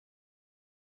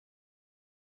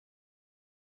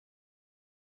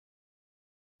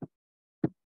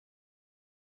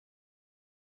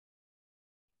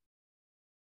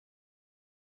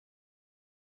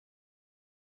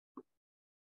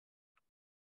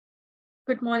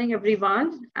Good morning,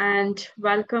 everyone, and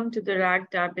welcome to the RAG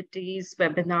Diabetes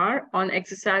webinar on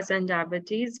exercise and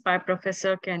diabetes by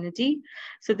Professor Kennedy.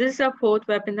 So this is our fourth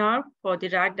webinar for the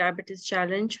RAG Diabetes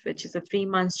Challenge, which is a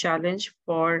 3-month challenge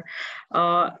for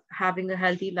having a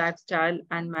healthy lifestyle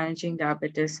and managing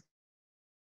diabetes.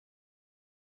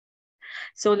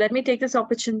 So let me take this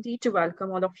opportunity to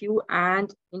welcome all of you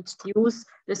and introduce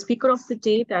the speaker of the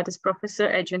day, that is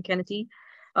Professor Adrian Kennedy.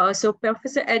 So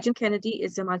Professor Adrian Kennedy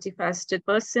is a multifaceted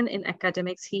person in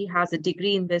academics. He has a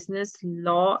degree in business,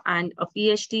 law, and a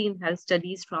PhD in health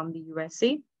studies from the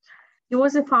USA. He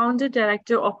was a founder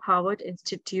director of Harvard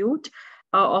Institute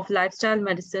of Lifestyle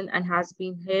Medicine and has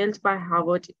been hailed by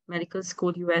Harvard Medical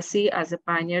School USA as a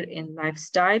pioneer in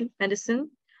lifestyle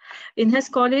medicine. In his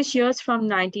college years from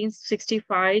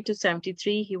 1965 to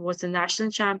 73, he was the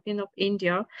national champion of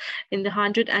India in the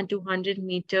 100 and 200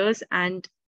 meters and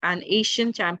an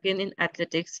Asian champion in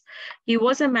athletics. He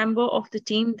was a member of the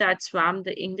team that swam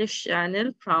the English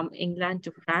Channel from England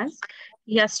to France.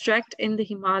 He has trekked in the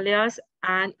Himalayas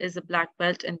and is a black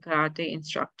belt and karate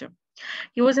instructor.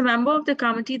 He was a member of the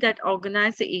committee that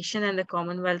organized the Asian and the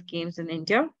Commonwealth Games in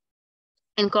India.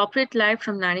 In corporate life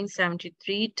from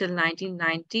 1973 till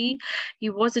 1990, he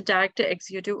was the director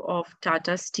executive of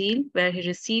Tata Steel, where he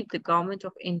received the Government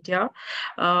of India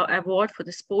award for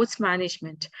the sports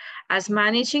management. As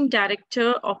managing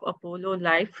director of Apollo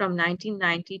Life from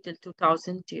 1990 till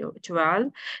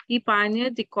 2012, he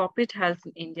pioneered the corporate health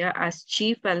in India as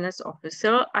chief wellness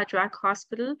officer at RAC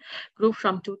Hospital Group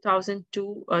from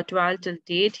 2012 till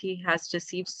date. He has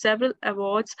received several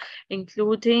awards,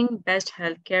 including Best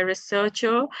Healthcare Researcher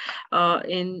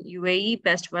in UAE,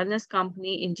 Best Wellness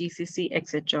Company in GCC,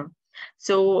 etc.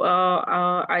 So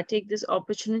I take this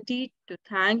opportunity to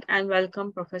thank and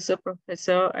welcome Professor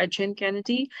Adrian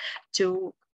Kennedy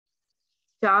to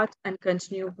start and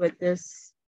continue with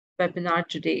this webinar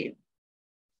today.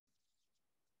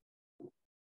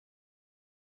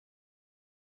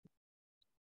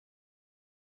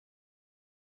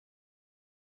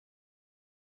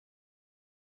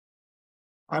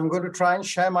 I'm going to try and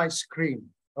share my screen,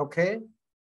 okay?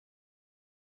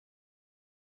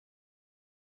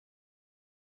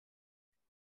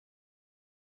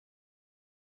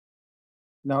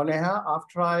 Now, Neha,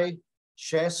 after I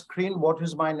share screen, what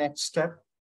is my next step?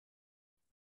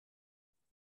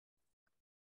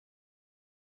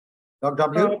 Dr.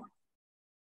 W?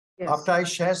 Yes. After I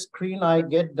share screen, I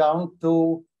get down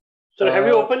to... So have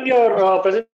you opened your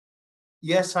presentation?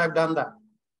 Yes, I've done that.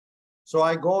 So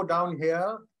I go down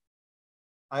here,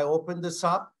 I open this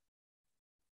up,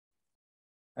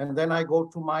 and then I go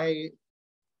to my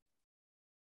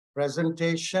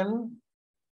presentation.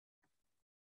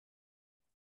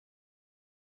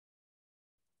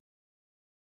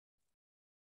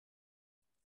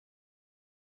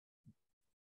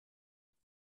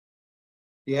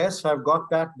 Yes, I've got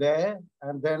that there,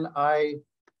 and then I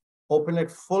open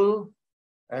it full,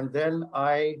 and then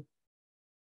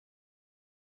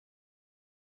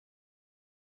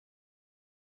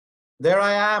there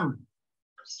I am.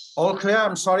 All clear.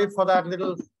 I'm sorry for that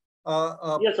little.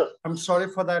 Yes, sir. I'm sorry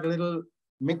for that little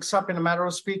mix-up in a matter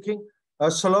of speaking.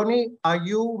 Saloni, are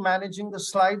you managing the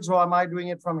slides, or am I doing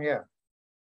it from here?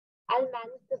 I'll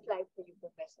manage the slides for you,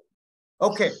 Professor.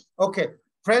 Okay, okay.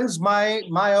 Friends, my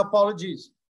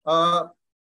apologies. The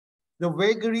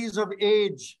vagaries of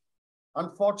age.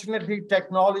 Unfortunately,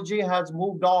 technology has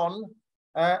moved on,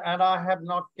 and I have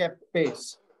not kept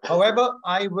pace. However,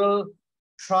 I will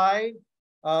try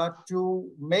to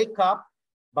make up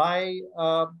by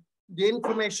the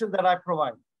information that I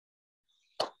provide.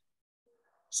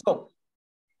 So,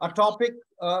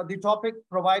 the topic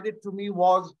provided to me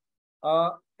was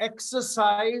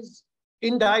exercise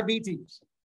in diabetes.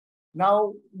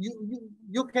 Now,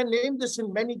 you can name this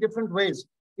in many different ways.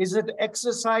 Is it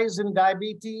exercise in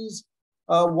diabetes?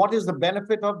 What is the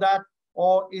benefit of that?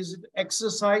 Or is it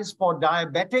exercise for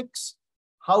diabetics?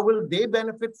 How will they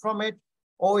benefit from it?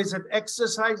 Or is it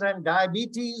exercise and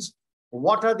diabetes?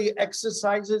 What are the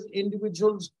exercises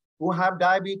individuals who have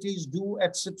diabetes do,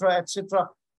 etc., etc.?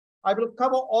 I will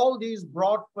cover all these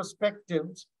broad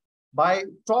perspectives by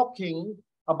talking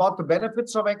about the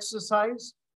benefits of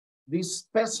exercise, the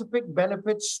specific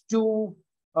benefits to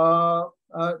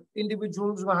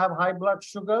individuals who have high blood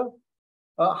sugar,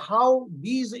 how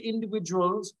these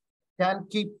individuals can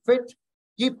keep fit,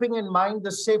 keeping in mind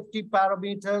the safety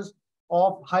parameters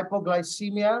of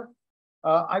hypoglycemia.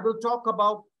 I will talk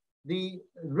about the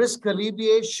risk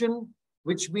alleviation,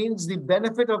 which means the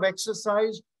benefit of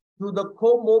exercise to the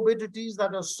comorbidities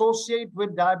that associate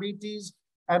with diabetes,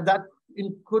 and that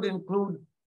could include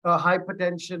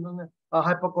hypertension,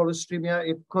 hypercholesteremia.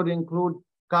 It could include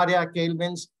cardiac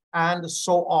ailments and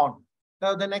so on.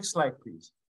 Now, the next slide,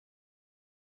 please.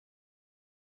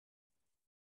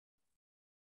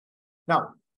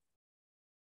 Now,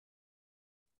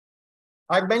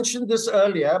 I mentioned this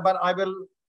earlier, but I will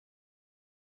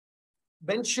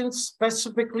mention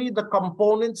specifically the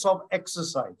components of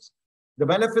exercise. The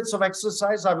benefits of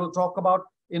exercise I will talk about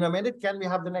in a minute. Can we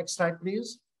have the next slide,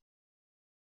 please?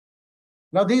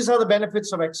 Now, these are the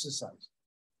benefits of exercise.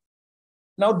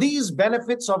 Now, these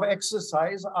benefits of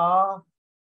exercise are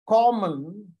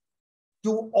common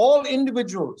to all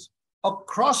individuals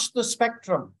across the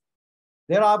spectrum.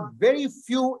 There are very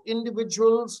few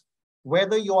individuals,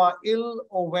 whether you are ill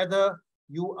or whether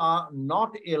you are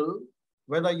not ill,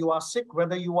 whether you are sick,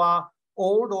 whether you are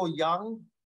old or young,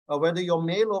 or whether you're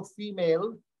male or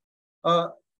female,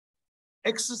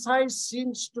 exercise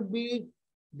seems to be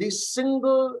the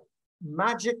single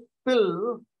magic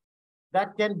pill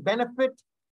that can benefit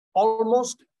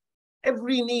almost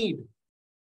every need.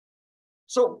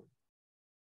 So,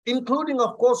 including,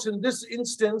 of course, in this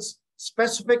instance,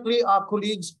 specifically our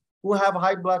colleagues who have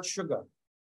high blood sugar.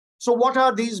 So what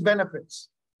are these benefits?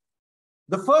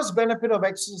 The first benefit of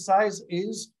exercise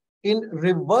is in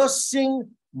reversing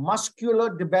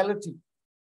muscular debility.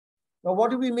 Now,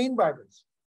 what do we mean by this?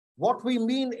 What we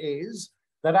mean is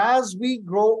that as we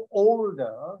grow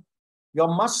older, your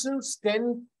muscles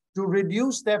tend to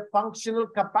reduce their functional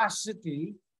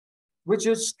capacity, which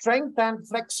is strength and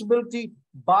flexibility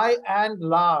by and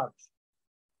large.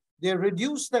 They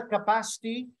reduce their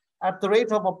capacity at the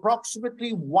rate of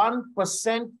approximately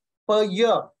 1% per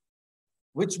year,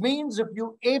 which means if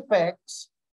you apex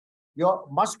your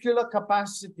muscular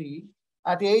capacity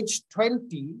at age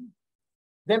 20,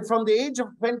 then from the age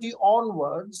of 20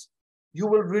 onwards, you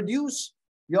will reduce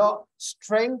your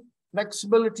strength,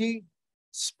 flexibility,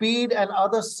 speed, and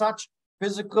other such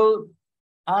physical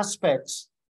aspects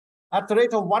at the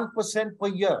rate of 1% per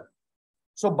year.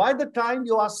 So by the time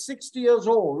you are 60 years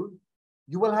old,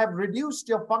 you will have reduced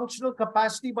your functional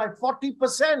capacity by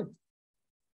 40%.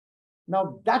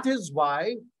 Now, that is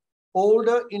why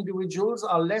older individuals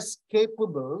are less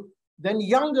capable than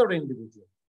younger individuals.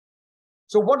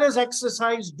 So what does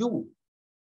exercise do?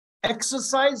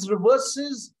 Exercise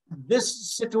reverses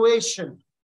this situation.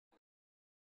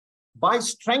 By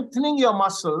strengthening your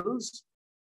muscles,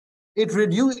 it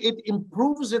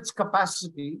improves its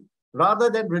capacity rather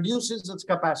than reduces its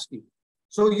capacity.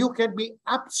 So you can be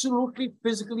absolutely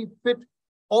physically fit,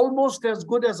 almost as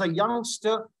good as a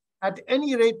youngster, at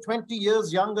any rate 20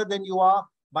 years younger than you are,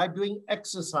 by doing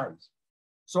exercise.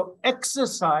 So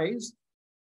exercise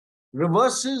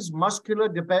reverses muscular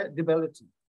debility.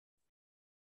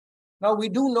 Now, we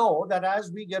do know that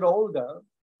as we get older,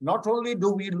 not only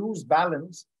do we lose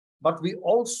balance, but we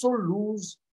also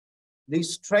lose the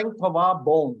strength of our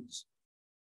bones.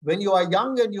 When you are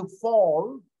young and you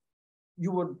fall,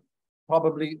 you would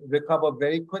probably recover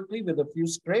very quickly with a few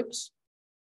scrapes.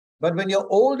 But when you're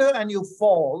older and you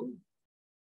fall,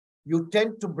 you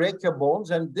tend to break your bones,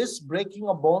 and this breaking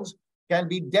of bones can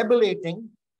be debilitating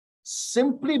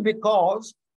simply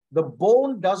because the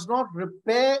bone does not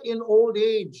repair in old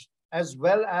age as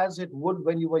well as it would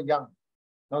when you were young.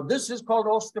 Now, this is called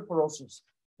osteoporosis,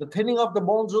 the thinning of the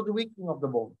bones or the weakening of the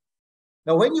bone.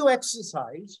 Now, when you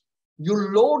exercise, you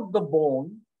load the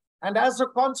bone, and as a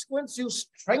consequence, you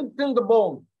strengthen the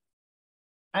bone.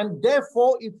 And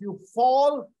therefore, if you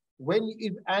fall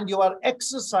and you are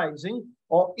exercising,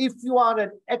 or if you are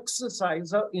an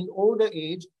exerciser in older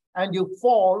age and you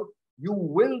fall, you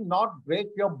will not break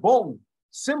your bone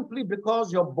simply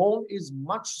because your bone is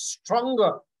much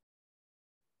stronger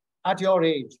at your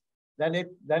age than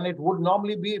it would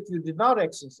normally be if you did not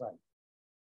exercise.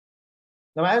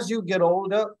 Now, as you get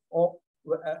older,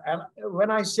 and when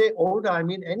I say older, I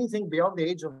mean anything beyond the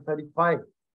age of 35,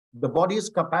 the body's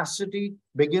capacity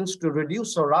begins to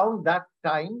reduce. Around that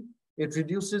time, it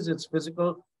reduces its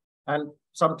physical and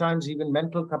sometimes even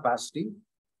mental capacity.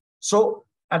 So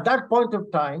at that point of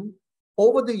time,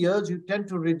 over the years, you tend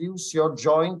to reduce your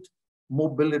joint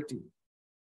mobility.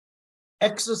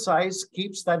 Exercise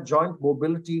keeps that joint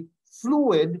mobility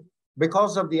fluid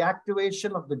because of the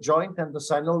activation of the joint and the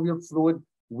synovial fluid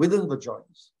within the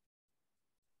joints.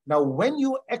 Now, when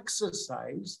you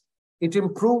exercise, it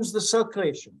improves the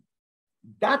circulation.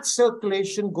 That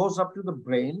circulation goes up to the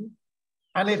brain,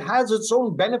 and it has its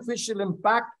own beneficial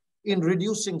impact in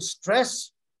reducing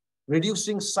stress,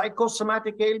 reducing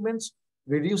psychosomatic ailments,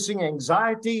 reducing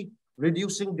anxiety,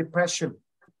 reducing depression,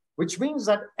 which means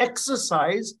that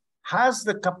exercise has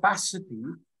the capacity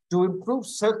to improve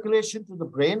circulation to the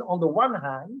brain on the one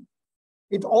hand.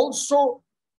 It also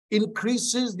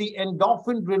increases the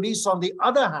endorphin release on the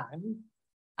other hand,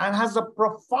 and has a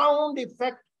profound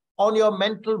effect on your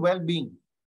mental well-being.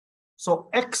 So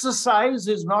exercise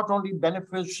is not only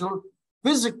beneficial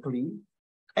physically,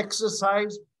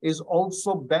 exercise is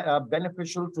also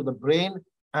beneficial to the brain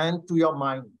and to your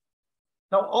mind.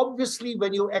 Now, obviously,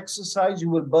 when you exercise, you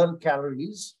will burn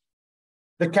calories,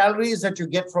 the calories that you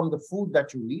get from the food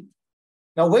that you eat.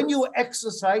 Now, when you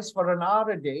exercise for an hour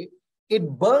a day, it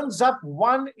burns up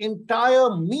one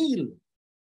entire meal,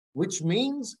 which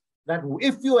means that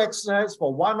if you exercise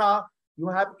for 1 hour, you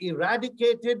have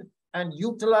eradicated and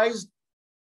utilized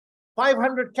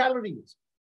 500 calories,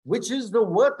 which is the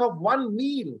worth of one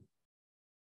meal.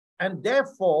 And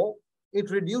therefore, it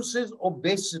reduces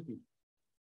obesity.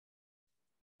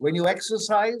 When you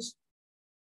exercise,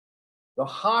 the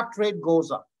heart rate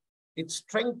goes up. It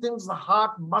strengthens the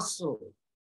heart muscle.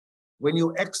 When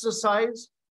you exercise,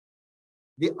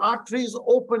 the arteries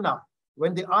open up.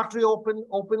 When the artery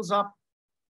opens up,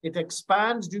 it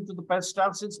expands due to the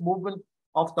peristalsis movement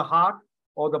of the heart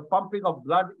or the pumping of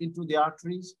blood into the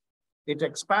arteries. It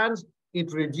expands,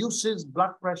 it reduces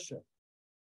blood pressure.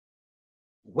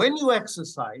 When you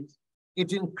exercise,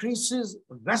 it increases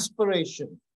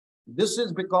respiration. This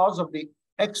is because of the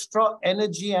extra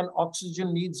energy and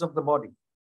oxygen needs of the body.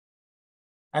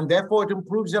 And therefore, it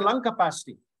improves your lung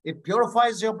capacity. It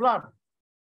purifies your blood.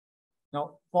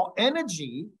 Now, for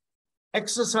energy,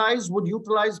 exercise would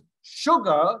utilize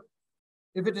sugar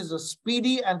if it is a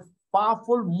speedy and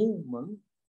powerful movement.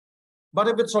 But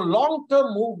if it's a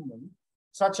long-term movement,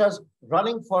 such as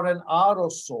running for an hour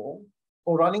or so,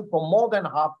 or running for more than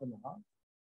half an hour,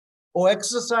 or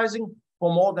exercising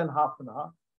for more than half an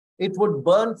hour, it would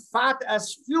burn fat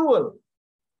as fuel.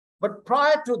 But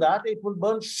prior to that, it will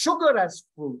burn sugar as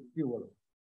fuel.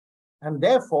 And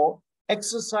therefore,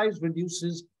 exercise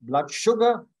reduces blood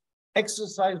sugar,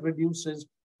 exercise reduces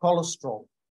cholesterol.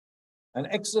 And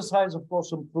exercise, of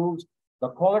course, improves the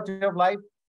quality of life,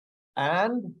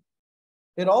 and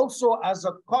it also, as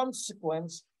a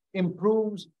consequence,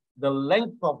 improves the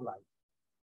length of life.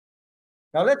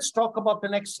 Now, let's talk about the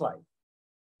next slide.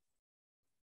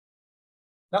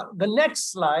 Now, the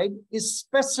next slide is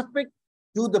specific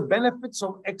to the benefits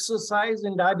of exercise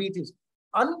in diabetes.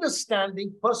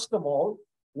 Understanding, first of all,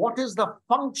 what is the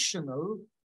functioning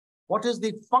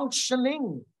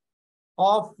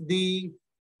of the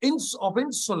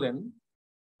insulin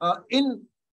in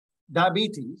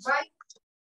diabetes, right,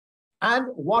 and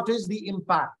what is the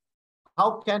impact?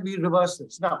 How can we reverse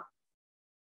this? Now,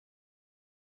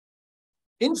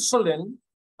 insulin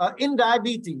in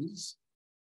diabetes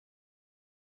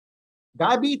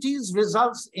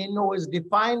results in or is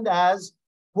defined as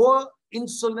poor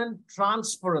insulin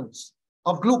transference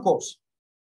of glucose.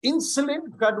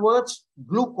 Insulin converts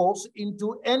glucose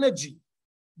into energy,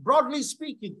 broadly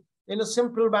speaking, in a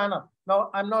simple manner.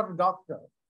 Now, I'm not a doctor,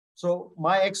 so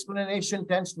my explanation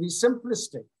tends to be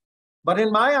simplistic. But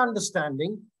in my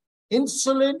understanding,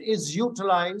 insulin is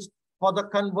utilized for the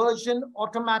conversion,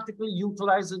 automatically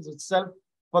utilizes itself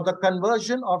for the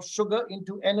conversion of sugar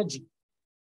into energy.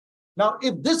 Now,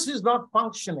 if this is not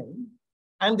functioning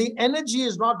and the energy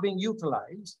is not being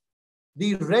utilized,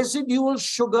 the residual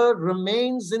sugar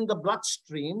remains in the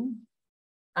bloodstream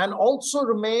and also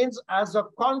remains as a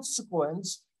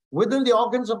consequence within the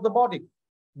organs of the body,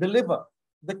 the liver,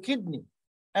 the kidney,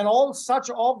 and all such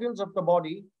organs of the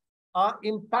body are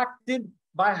impacted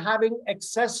by having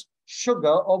excess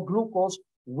sugar or glucose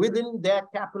within their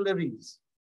capillaries.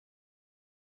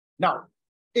 Now,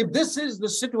 if this is the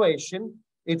situation,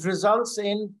 it results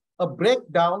in a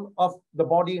breakdown of the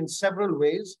body in several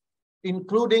ways,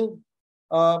 including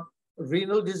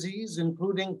renal disease,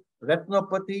 including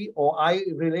retinopathy or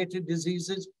eye-related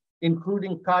diseases,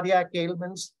 including cardiac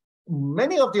ailments.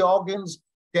 Many of the organs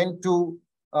tend to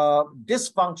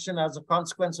dysfunction as a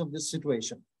consequence of this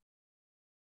situation.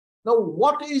 Now,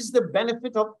 what is the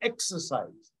benefit of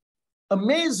exercise?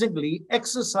 Amazingly,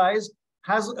 exercise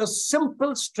has a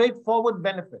simple, straightforward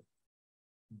benefit.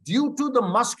 Due to the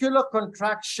muscular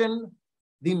contraction,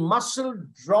 the muscle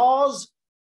draws.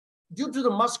 Due to the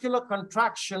muscular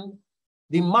contraction,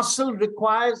 the muscle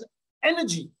requires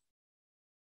energy.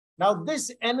 Now,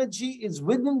 this energy is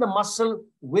within the muscle,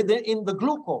 within the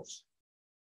glucose.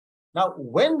 Now,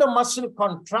 when the muscle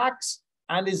contracts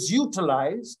and is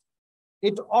utilized,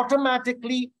 it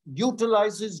automatically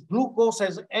utilizes glucose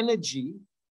as energy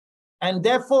and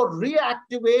therefore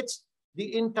reactivates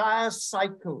the entire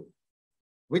cycle,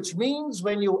 which means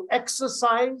when you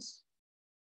exercise,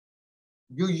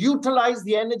 you utilize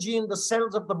the energy in the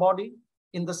cells of the body,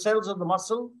 in the cells of the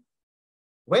muscle.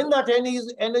 When that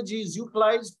energy is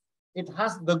utilized, it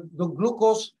has the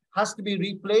glucose has to be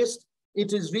replaced,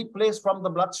 it is replaced from the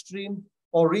bloodstream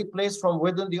or replaced from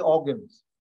within the organs.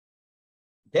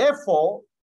 Therefore,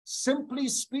 simply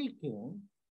speaking,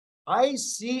 I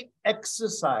see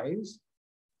exercise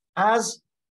as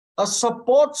a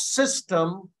support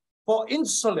system for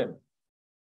insulin.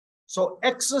 So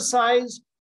exercise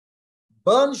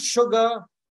burns sugar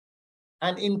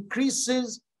and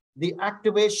increases the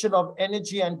activation of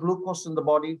energy and glucose in the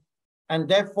body, and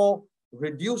therefore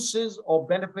reduces or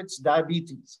benefits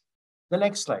diabetes. The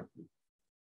next slide, please.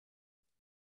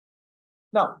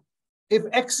 Now, if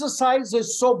exercise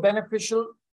is so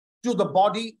beneficial to the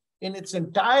body in its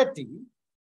entirety,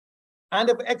 and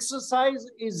if exercise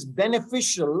is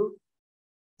beneficial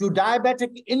to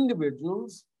diabetic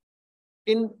individuals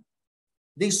in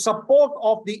the support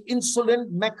of the insulin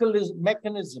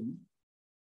mechanism,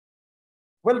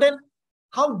 well then,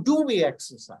 how do we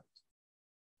exercise?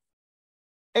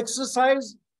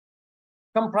 Exercise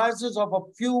comprises of a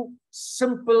few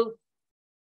simple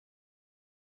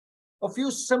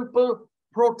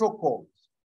protocols.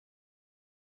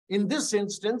 In this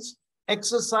instance,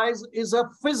 exercise is a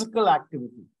physical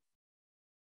activity.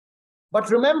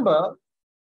 But remember,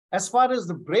 as far as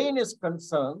the brain is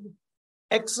concerned,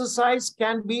 exercise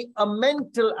can be a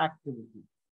mental activity,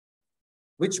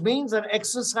 which means that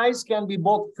exercise can be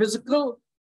both physical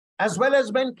as well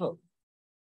as mental.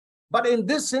 But in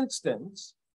this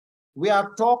instance, we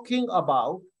are talking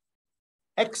about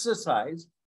exercise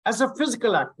as a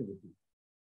physical activity.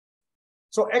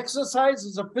 So exercise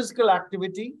is a physical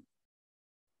activity.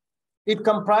 It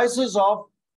comprises of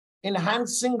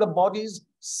enhancing the body's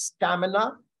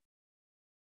stamina,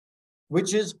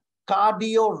 which is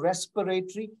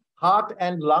cardiorespiratory, heart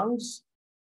and lungs.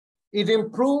 It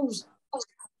improves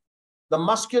the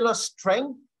muscular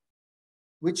strength,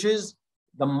 which is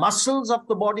the muscles of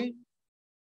the body,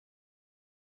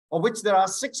 of which there are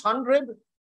 600.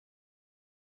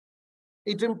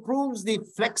 It improves the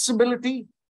flexibility,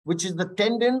 which is the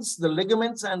tendons, the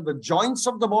ligaments, and the joints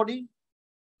of the body.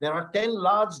 There are 10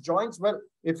 large joints. Well,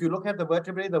 if you look at the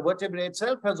vertebrae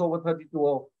itself has over 32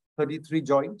 or 33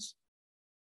 joints.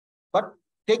 But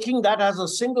taking that as a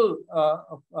single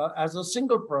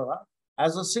product,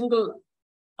 as a single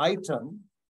item,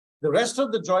 the rest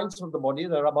of the joints of the body,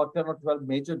 there are about 10 or 12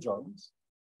 major joints,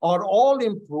 are all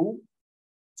improved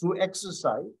through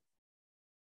exercise.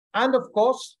 And of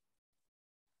course,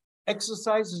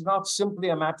 exercise is not simply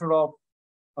a matter of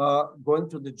going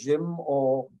to the gym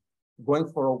or going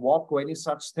for a walk or any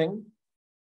such thing.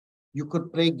 You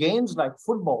could play games like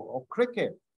football or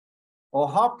cricket or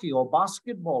hockey or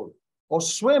basketball or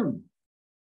swim.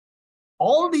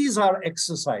 All these are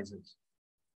exercises.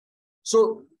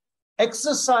 So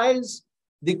exercise,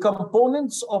 the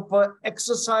components of an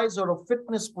exercise or a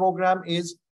fitness program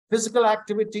is physical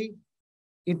activity.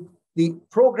 The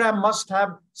program must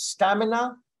have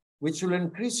stamina, which will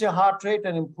increase your heart rate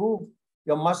and improve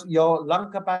your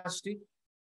lung capacity.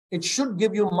 It should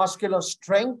give you muscular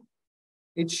strength.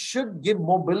 It should give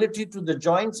mobility to the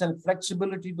joints and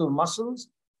flexibility to the muscles.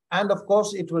 And of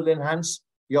course, it will enhance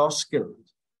your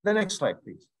skills. The next slide,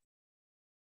 please.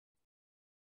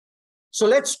 So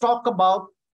let's talk about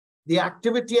the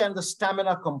activity and the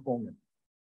stamina component.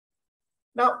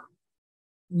 Now,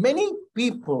 many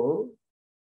people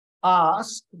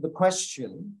ask the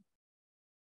question,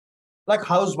 like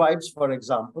housewives, for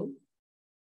example,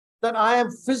 that I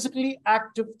am physically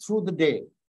active through the day.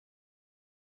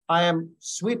 I am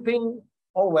sweeping.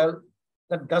 Oh, well,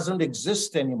 that doesn't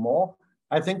exist anymore.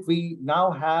 I think we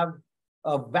now have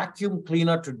a vacuum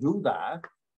cleaner to do that.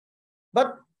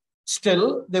 But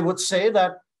still, they would say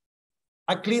that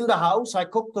I clean the house, I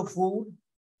cook the food,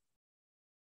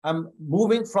 I'm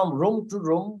moving from room to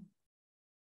room.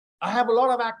 I have a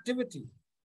lot of activity.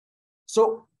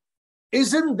 So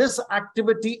isn't this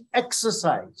activity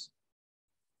exercise?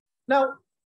 Now,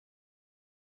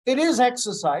 it is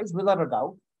exercise without a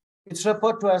doubt. It's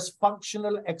referred to as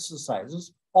functional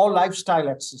exercises or lifestyle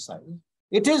exercises.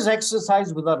 It is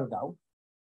exercise without a doubt.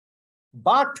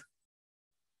 But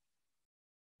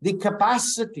the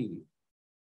capacity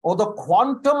or the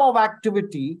quantum of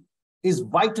activity is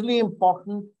vitally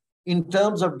important in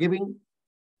terms of giving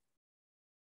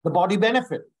the body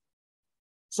benefit.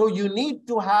 So you need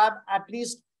to have at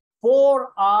least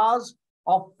 4 hours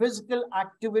of physical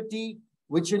activity,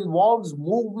 which involves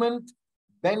movement,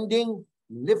 bending,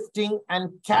 lifting,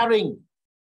 and carrying.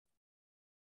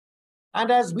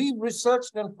 And as we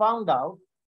researched and found out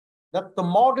that the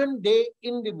modern day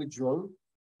individual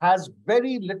has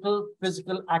very little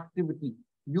physical activity.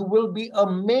 You will be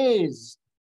amazed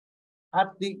at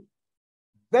the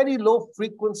very low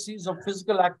frequencies of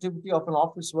physical activity of an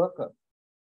office worker.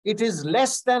 It is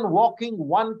less than walking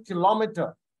 1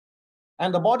 kilometer.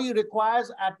 And the body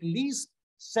requires at least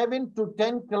 7 to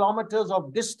 10 kilometers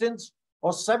of distance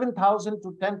or 7,000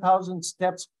 to 10,000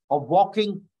 steps of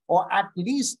walking, or at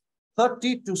least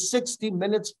 30 to 60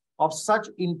 minutes of such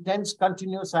intense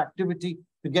continuous activity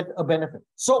to get a benefit.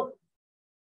 So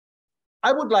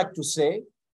I would like to say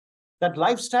that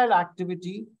lifestyle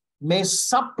activity may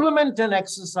supplement an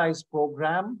exercise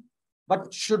program,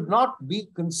 but should not be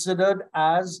considered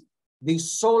as the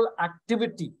sole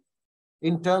activity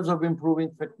in terms of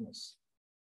improving fitness.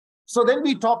 So then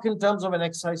we talk in terms of an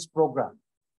exercise program.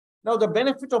 Now, the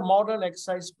benefit of modern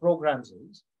exercise programs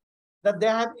is that they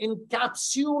have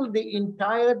encapsulated the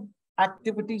entire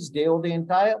activities day or the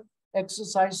entire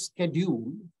exercise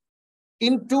schedule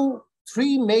into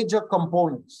 3 major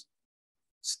components: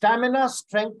 stamina,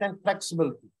 strength, and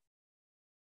flexibility.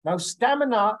 Now,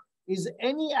 stamina is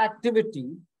any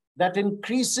activity that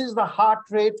increases the heart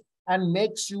rate and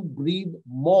makes you breathe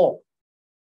more.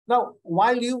 Now,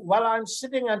 while I'm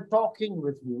sitting and talking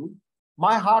with you,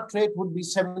 my heart rate would be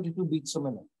 72 beats a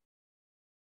minute.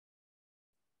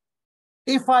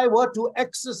 If I were to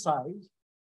exercise,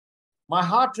 my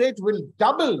heart rate will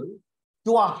double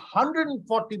to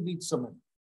 140 beats a minute.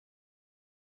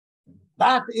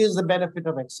 That is the benefit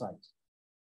of exercise.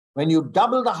 When you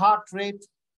double the heart rate,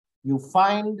 you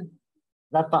find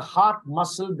that the heart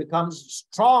muscle becomes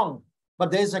strong.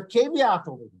 But there's a caveat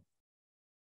over here.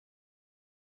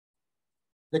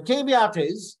 The caveat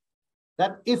is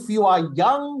that if you are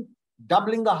young,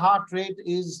 doubling the heart rate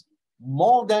is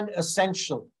more than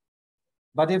essential.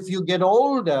 But if you get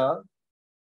older,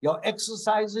 your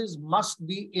exercises must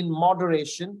be in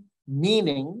moderation,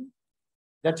 meaning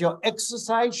that your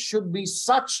exercise should be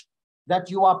such that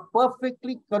you are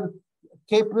perfectly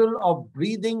capable of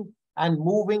breathing and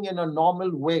moving in a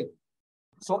normal way.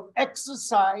 So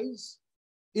exercise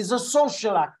is a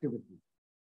social activity,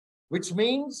 which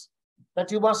means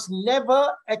that you must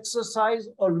never exercise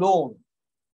alone.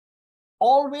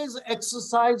 Always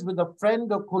exercise with a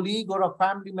friend, a colleague, or a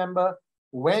family member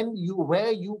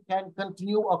where you can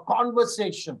continue a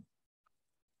conversation.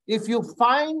 If you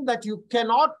find that you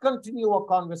cannot continue a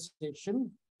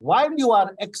conversation while you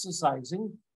are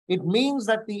exercising, it means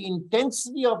that the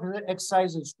intensity of the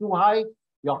exercise is too high,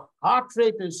 your heart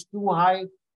rate is too high,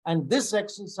 and this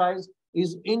exercise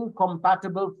is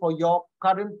incompatible for your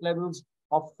current levels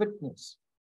of fitness.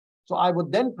 So I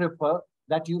would then prefer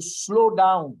that you slow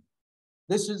down.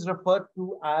 This is referred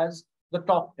to as the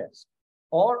talk test.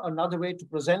 Or another way to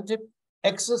present it,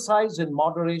 exercise in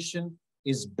moderation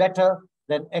is better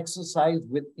than exercise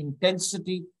with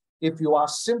intensity if you are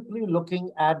simply looking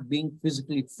at being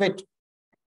physically fit.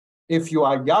 If you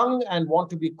are young and want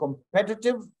to be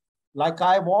competitive, like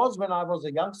I was when I was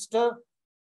a youngster,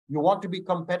 you want to be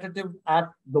competitive at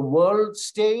the world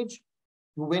stage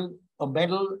to win a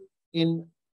medal in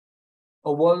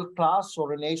a world class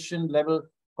or a nation level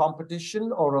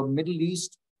competition or a Middle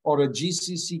East or a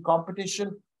GCC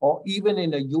competition or even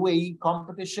in a UAE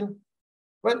competition.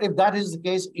 Well, if that is the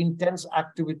case, intense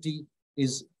activity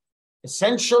is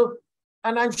essential.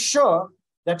 And I'm sure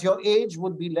that your age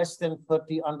would be less than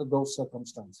 30 under those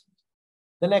circumstances.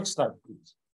 The next slide,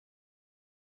 please.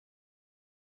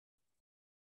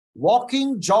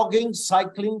 Walking, jogging,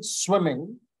 cycling,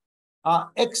 swimming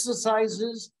are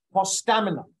exercises for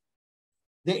stamina.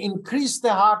 They increase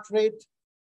the heart rate.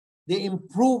 They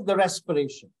improve the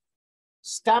respiration.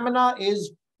 Stamina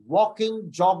is walking,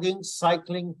 jogging,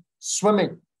 cycling,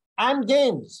 swimming, and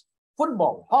games,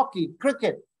 football, hockey,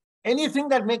 cricket, anything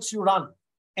that makes you run,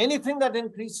 anything that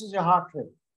increases your heart rate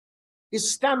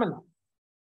is stamina.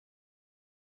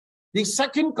 The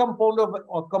second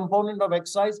component of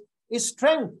exercise is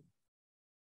strength.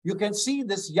 You can see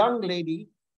this young lady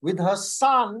with her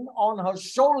son on her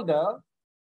shoulder,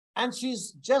 and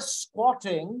she's just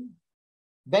squatting,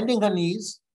 bending her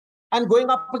knees, and going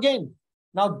up again.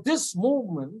 Now, this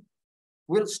movement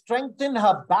will strengthen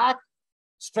her back,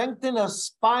 strengthen her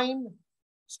spine,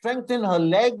 strengthen her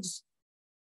legs,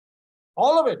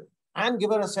 all of it, and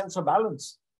give her a sense of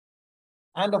balance.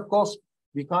 And of course,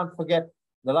 we can't forget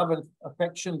the love and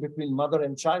affection between mother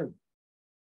and child.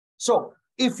 So,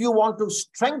 if you want to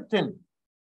strengthen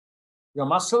your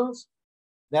muscles,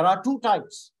 there are 2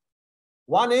 types.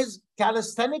 One is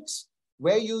calisthenics,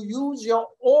 where you use your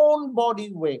own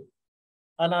body weight.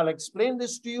 And I'll explain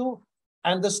this to you.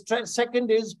 And the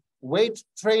second is weight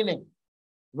training,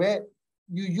 where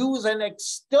you use an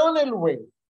external weight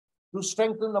to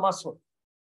strengthen the muscle.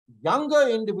 Younger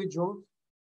individuals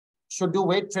should do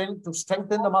weight training to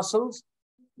strengthen the muscles.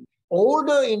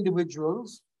 Older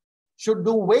individuals should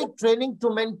do weight training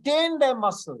to maintain their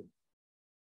muscle.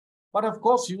 but of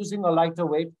course using a lighter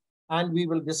weight, and we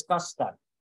will discuss that.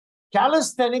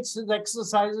 Calisthenics is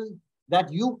exercises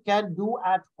that you can do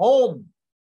at home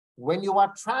when you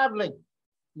are traveling.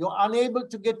 You're unable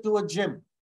to get to a gym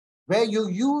where you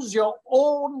use your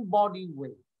own body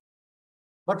weight.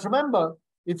 But remember,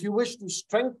 if you wish to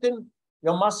strengthen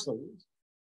your muscles,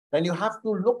 then you have to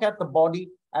look at the body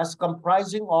as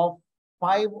comprising of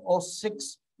 5 or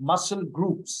 6 muscle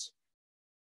groups.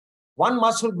 One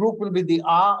muscle group will be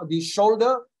the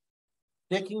shoulder,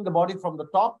 taking the body from the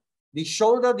top, the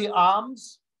shoulder, the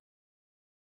arms,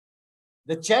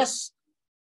 the chest,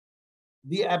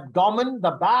 the abdomen,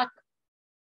 the back,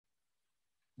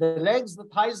 the legs, the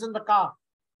thighs, and the calf.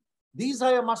 These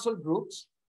are your muscle groups.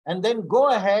 And then go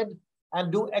ahead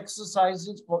and do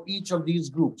exercises for each of these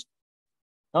groups.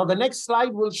 Now, the next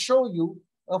slide will show you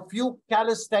a few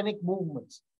calisthenic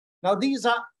movements. Now, these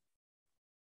are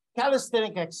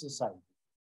calisthenic exercises,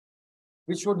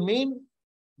 which would mean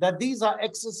that these are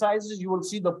exercises. You will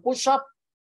see the push-up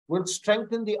will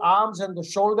strengthen the arms and the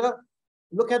shoulder.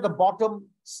 Look at the bottom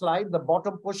slide, the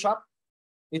bottom push-up.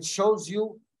 It shows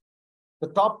you the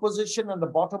top position and the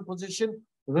bottom position.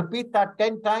 Repeat that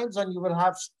 10 times and you will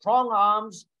have strong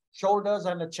arms, shoulders,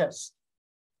 and a chest.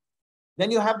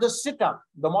 Then you have the sit-up,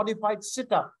 the modified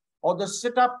sit-up, or the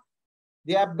sit-up,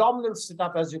 the abdominal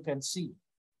sit-up, as you can see.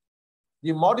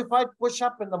 The modified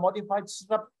push-up and the modified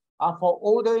sit-up are for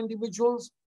older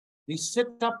individuals. The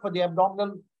sit-up for the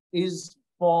abdominal is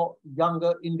for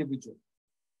younger individuals.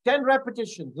 10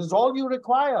 repetitions is all you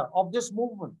require of this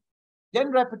movement.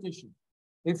 10 repetitions.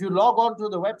 If you log on to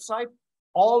the website,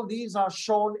 all these are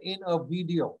shown in a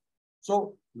video.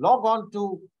 So log on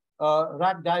to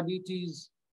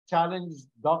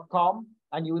rackdiabeteschallenge.com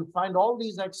and you will find all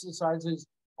these exercises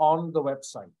on the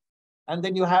website. And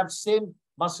then you have same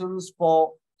muscles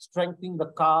for strengthening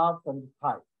the calf and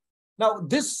thigh. Now,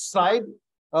 this slide,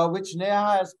 which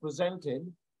Neha has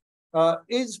presented,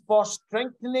 is for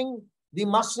strengthening the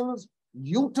muscles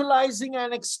utilizing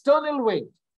an external weight.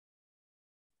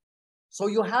 So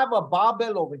you have a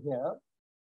barbell over here,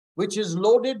 which is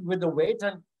loaded with the weight.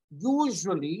 And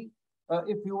usually,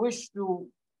 if you wish to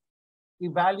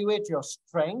evaluate your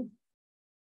strength,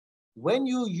 when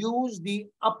you use the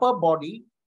upper body,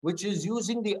 which is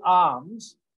using the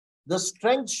arms, the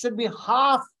strength should be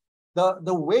half,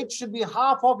 the weight should be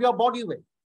half of your body weight.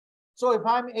 So if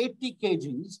I'm 80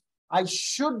 kgs, I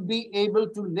should be able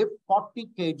to lift 40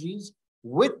 kgs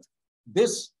with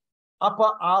this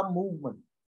upper arm movement.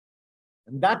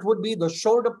 And that would be the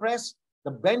shoulder press,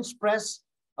 the bench press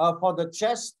for the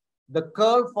chest, the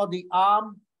curl for the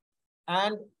arm,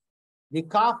 and the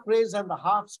calf raise and the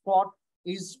half squat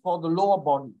is for the lower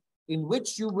body, in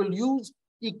which you will use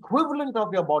equivalent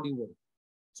of your body weight.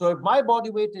 So if my body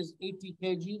weight is 80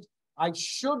 kgs, I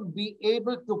should be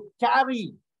able to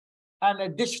carry an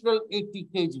additional 80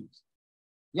 kgs.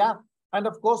 Yeah, and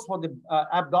of course for the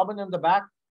abdomen and the back,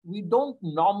 we don't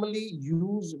normally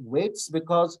use weights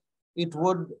because it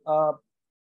would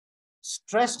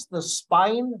stress the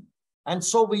spine. And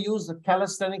so we use the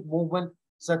calisthenic movement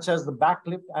such as the back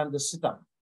lift and the sit-up.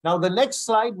 Now the next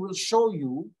slide will show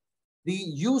you the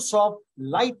use of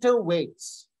lighter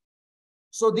weights.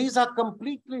 So these are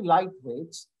completely light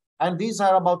weights, and these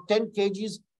are about 10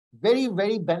 kgs, very,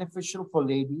 very beneficial for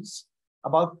ladies.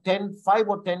 About 5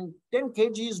 or 10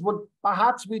 kgs would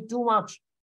perhaps be too much.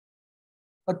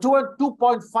 A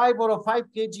 2.5 or a 5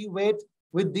 kg weight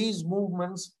with these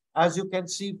movements, as you can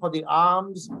see for the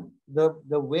arms, the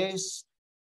waist,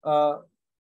 the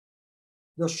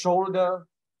shoulder,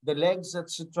 the legs,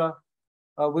 etc.,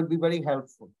 will be very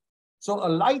helpful. So a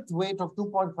light weight of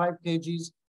 2.5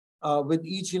 kgs with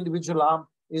each individual arm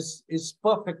is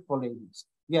perfect for ladies.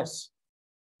 Yes.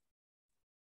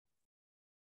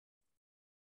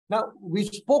 Now, we've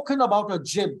spoken about a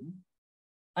gym.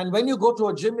 And when you go to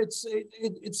a gym,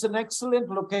 it's an excellent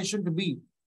location to be.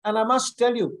 And I must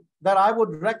tell you that I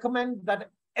would recommend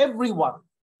that everyone,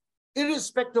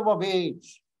 irrespective of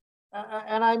age,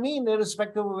 and I mean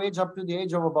irrespective of age up to the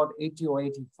age of about 80 or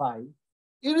 85,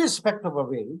 irrespective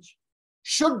of age,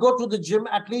 should go to the gym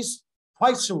at least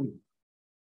twice a week.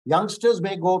 Youngsters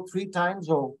may go 3 times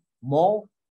or more,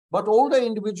 but older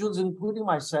individuals, including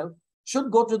myself, should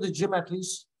go to the gym at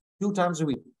least 2 times a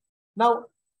week. Now,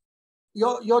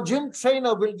 your gym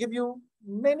trainer will give you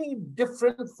many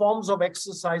different forms of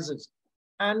exercises.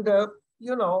 And, they're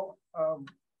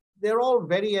all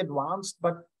very advanced,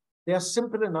 but they're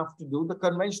simple enough to do. The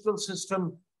conventional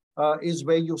system is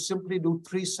where you simply do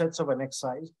 3 sets of an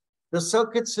exercise. The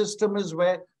circuit system is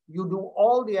where you do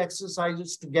all the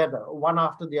exercises together, one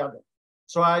after the other.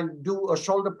 So I do a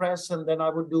shoulder press, and then I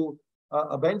would do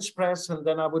a bench press, and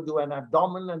then I would do an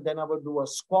abdomen, and then I would do a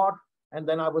squat, and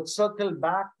then I would circle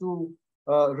back to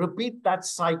repeat that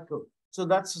cycle. So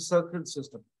that's a circle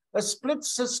system. A split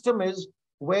system is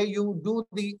where you do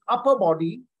the upper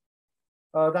body,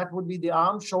 that would be the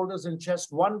arms, shoulders, and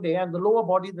chest one day, and the lower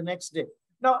body the next day.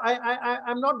 Now,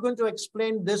 I'm not going to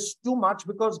explain this too much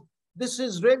because this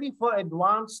is really for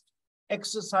advanced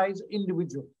exercise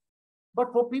individuals.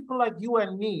 But for people like you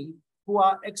and me who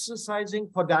are exercising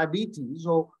for diabetes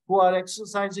or who are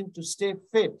exercising to stay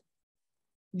fit,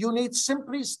 you need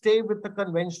simply stay with the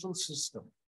conventional system.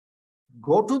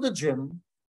 Go to the gym,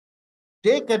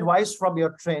 take advice from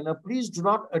your trainer. Please do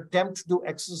not attempt to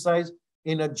exercise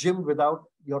in a gym without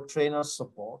your trainer's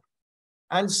support.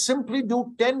 And simply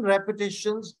do 10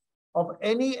 repetitions of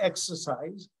any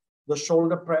exercise, the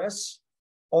shoulder press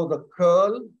or the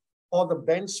curl or the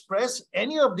bench press,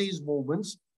 any of these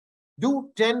movements, do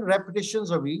 10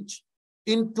 repetitions of each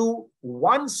into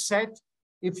one set.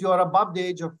 If you're above the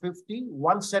age of 50,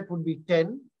 one set would be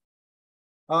 10.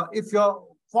 If you're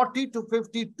 40 to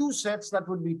 50, 2 sets, that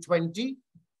would be 20.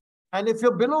 And if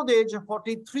you're below the age of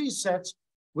 40, 3 sets,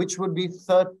 which would be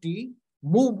 30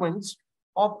 movements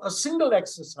of a single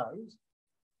exercise,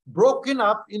 broken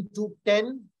up into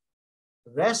 10,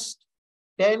 rest,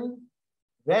 10,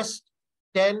 rest,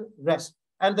 10, rest.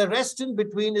 And the rest in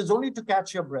between is only to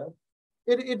catch your breath.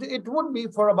 It would be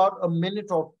for about a minute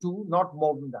or two, not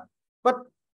more than that. But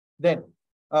then,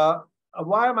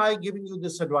 why am I giving you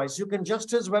this advice? You can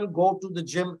just as well go to the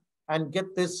gym and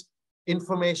get this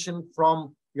information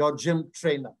from your gym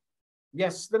trainer.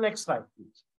 Yes, the next slide,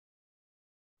 please.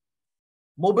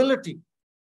 Mobility.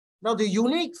 Now, the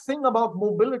unique thing about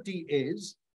mobility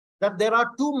is that there are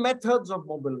 2 methods of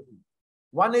mobility.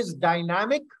 One is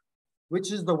dynamic,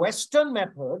 which is the Western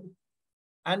method,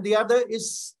 and the other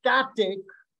is static,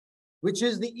 which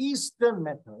is the Eastern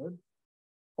method,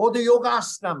 or the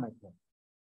Yogasana method.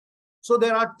 So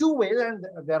there are 2 ways, and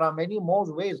there are many more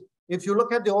ways. If you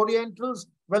look at the Orientals,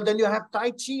 well, then you have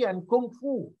Tai Chi and Kung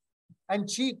Fu and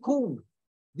Qi Kung.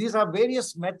 These are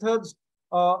various methods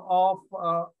of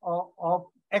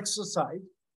exercise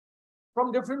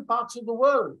from different parts of the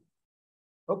world.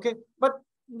 Okay, but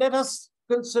let us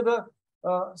consider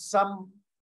some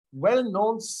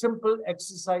well-known simple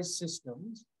exercise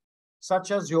systems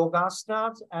such as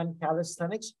yogasanas and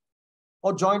calisthenics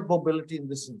or joint mobility in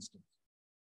this instance.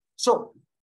 So,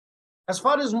 as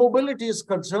far as mobility is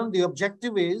concerned, the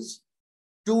objective is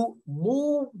to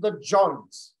move the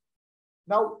joints.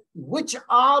 Now, which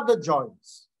are the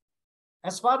joints?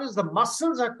 As far as the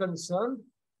muscles are concerned,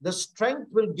 the strength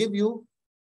will give you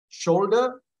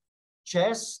shoulder,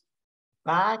 chest,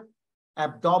 back,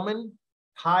 abdomen,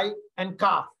 thigh, and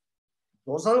calf.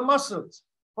 Those are the muscles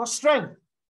for strength.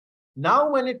 Now,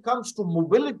 when it comes to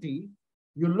mobility,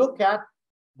 you look at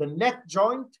the neck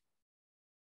joint,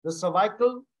 the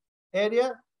cervical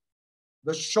area,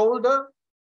 the shoulder,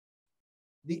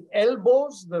 the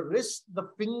elbows, the wrist, the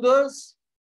fingers,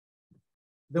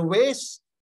 the waist,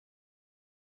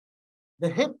 the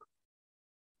hip,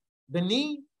 the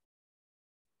knee,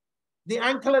 the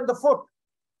ankle, and the foot.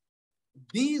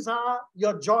 These are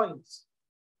your joints,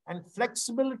 and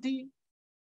flexibility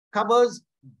covers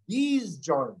these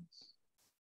joints.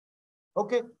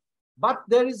 Okay, but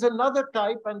there is another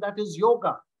type, and that is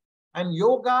yoga. And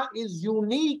yoga is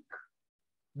unique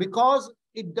because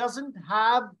it doesn't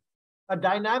have a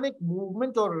dynamic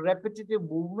movement or a repetitive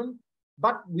movement,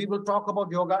 but we will talk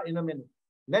about yoga in a minute.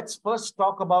 Let's first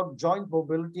talk about joint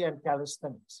mobility and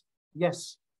calisthenics.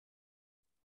 Yes.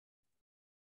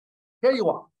 Here you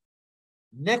are.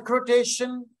 Neck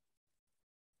rotation,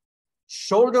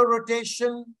 shoulder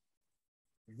rotation,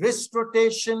 wrist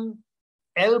rotation,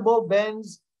 elbow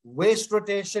bends, waist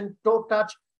rotation, toe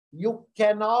touch. You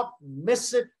cannot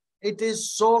miss it. It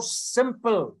is so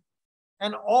simple.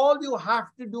 And all you have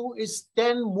to do is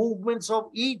 10 movements of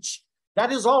each.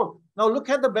 That is all. Now look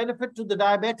at the benefit to the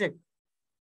diabetic.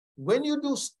 When you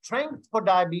do strength for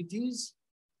diabetes,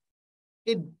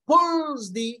 it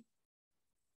pulls the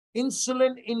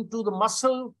insulin into the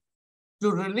muscle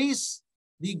to release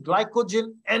the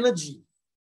glycogen energy.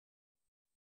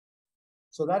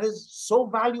 So that is so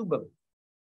valuable.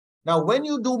 Now, when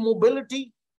you do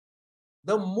mobility,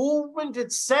 the movement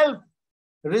itself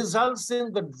results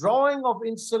in the drawing of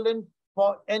insulin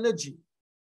for energy.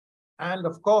 And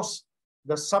of course,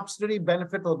 the subsidiary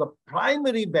benefit or the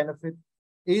primary benefit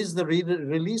is the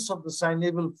release of the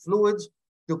synovial fluids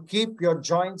to keep your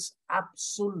joints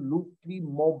absolutely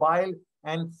mobile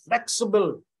and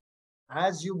flexible.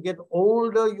 As you get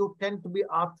older, you tend to be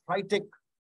arthritic.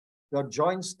 Your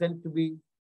joints tend to be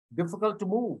difficult to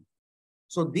move.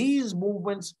 So these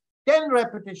movements 10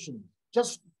 repetitions,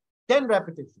 just 10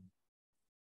 repetitions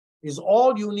is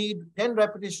all you need. 10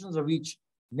 repetitions of each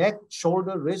neck,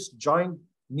 shoulder, wrist, joint,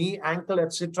 knee, ankle,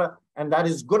 etc. And that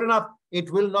is good enough.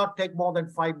 It will not take more than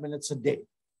 5 minutes a day.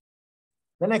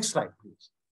 The next slide, please.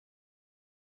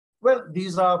 Well,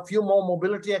 these are a few more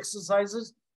mobility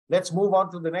exercises. Let's move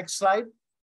on to the next slide.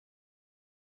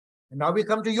 And now we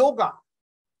come to yoga.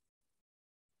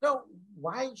 Now,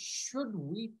 why should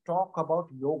we talk about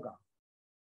yoga?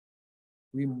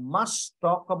 We must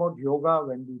talk about yoga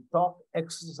when we talk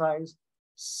exercise,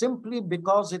 simply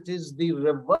because it is the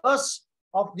reverse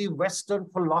of the Western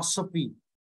philosophy.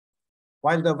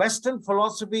 While the Western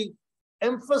philosophy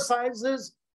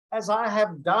emphasizes, as I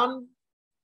have done,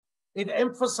 it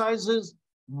emphasizes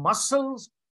muscles,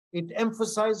 it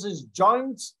emphasizes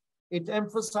joints, it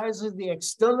emphasizes the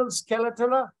external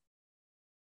skeletal.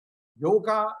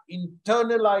 Yoga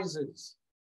internalizes.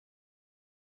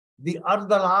 The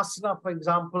Ardhalasana, for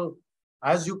example,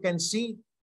 as you can see,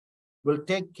 will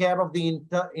take care of the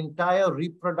entire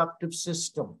reproductive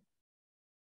system.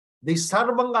 The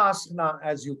Sarvangasana,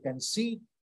 as you can see,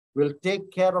 will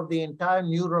take care of the entire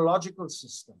neurological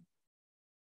system.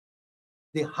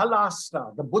 The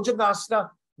Halasana, the Bhujangasana,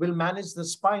 will manage the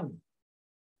spine.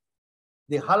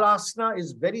 The Halasana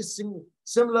is very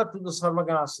similar to the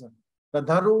Sarvangasana. The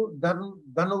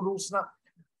Dhanurasana,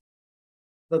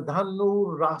 the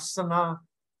Dhanurasana,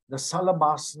 the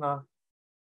Salabhasana.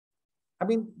 I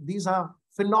mean, these are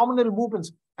phenomenal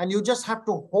movements, and you just have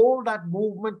to hold that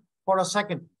movement for a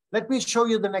second. Let me show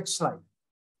you the next slide.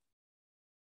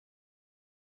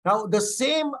 Now, the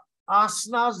same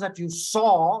asanas that you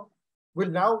saw will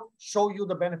now show you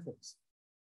the benefits.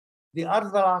 The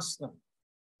Ardhalasana,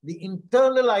 the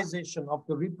internalization of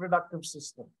the reproductive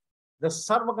system, the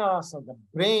Sarvangasana, the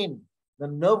brain, the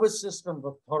nervous system,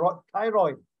 the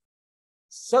thyroid,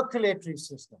 circulatory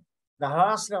system, the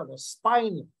Halasana, the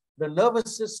spine, the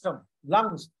nervous system,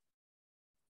 lungs.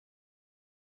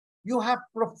 You have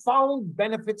profound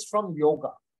benefits from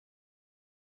yoga.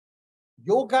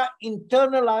 Yoga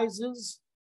internalizes.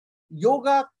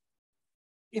 Yoga,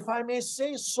 if I may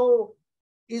say so,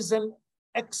 is an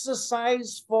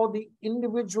exercise for the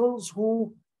individuals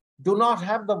who do not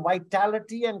have the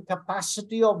vitality and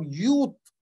capacity of youth.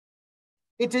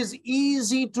 It is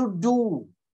easy to do,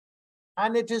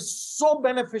 and it is so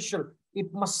beneficial.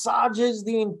 It massages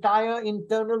the entire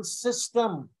internal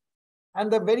system, and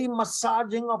the very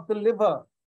massaging of the liver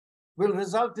will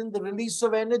result in the release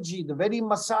of energy. The very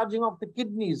massaging of the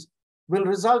kidneys will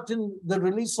result in the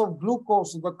release of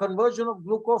glucose, the conversion of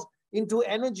glucose into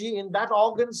energy in that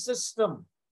organ system.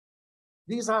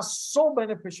 These are so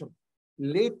beneficial.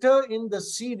 Later in the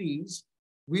series,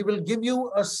 we will give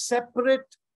you a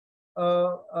separate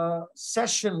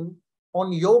session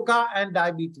on yoga and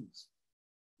diabetes.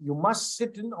 You must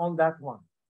sit in on that one.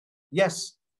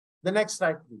 Yes, the next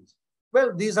slide, please.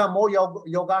 Well, these are more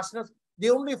yogasanas. The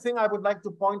only thing I would like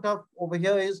to point out over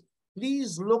here is,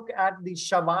 please look at the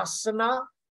Shavasana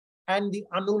and the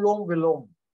Anulom Vilom.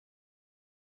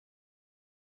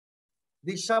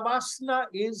 The Shavasana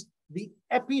is the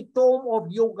epitome of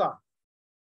yoga.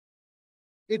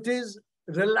 It is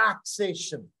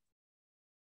relaxation.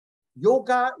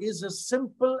 Yoga is a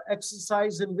simple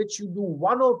exercise in which you do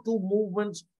one or two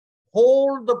movements,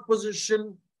 hold the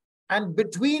position, and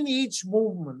between each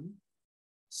movement,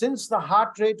 since the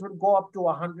heart rate will go up to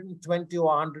 120 or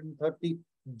 130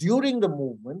 during the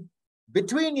movement,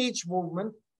 between each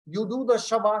movement, you do the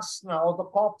Shavasana or the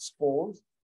corpse pose,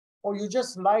 or you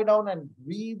just lie down and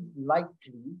breathe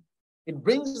lightly. It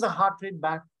brings the heart rate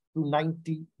back to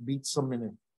 90 beats a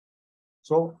minute.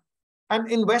 So,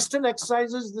 and in Western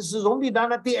exercises, this is only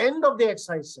done at the end of the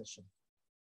exercise session.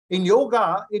 In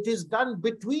yoga, it is done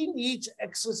between each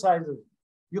exercise.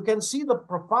 You can see the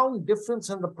profound difference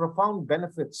and the profound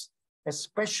benefits,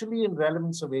 especially in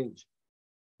relevance of age.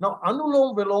 Now,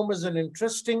 Anulom Vilom is an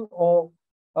interesting,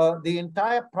 the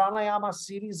entire pranayama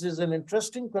series is an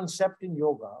interesting concept in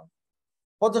yoga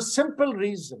for the simple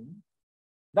reason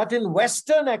that in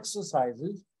Western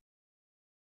exercises,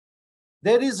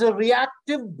 there is a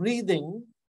reactive breathing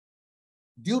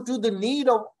due to the need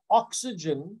of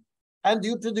oxygen and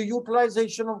due to the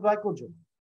utilization of glycogen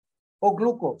or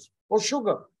glucose or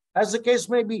sugar, as the case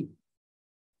may be.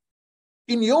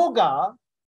 In yoga,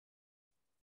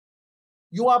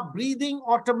 you are breathing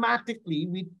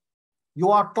automatically. You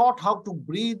are taught how to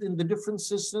breathe in the different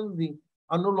systems, the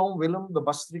Anulom Vilom, the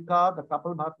Bhastrika, the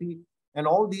Kapalbhati, and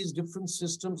all these different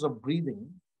systems of breathing.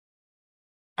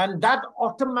 And that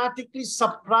automatically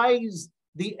supplies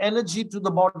the energy to the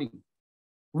body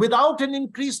without an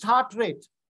increased heart rate.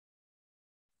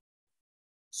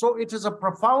 So it is a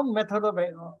profound method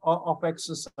of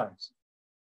exercise.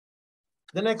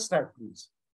 The next slide, please.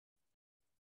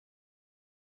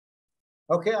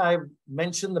 Okay, I've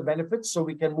mentioned the benefits, so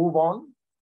we can move on.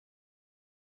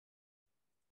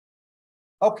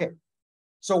 Okay,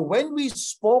 so when we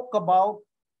spoke about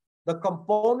the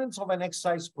components of an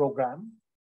exercise program,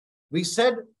 we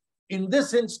said in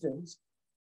this instance,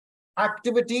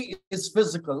 activity is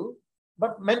physical,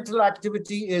 but mental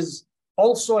activity is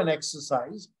also an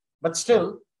exercise. But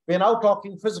still, we're now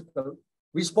talking physical.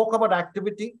 We spoke about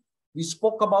activity. We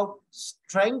spoke about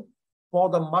strength for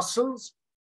the muscles.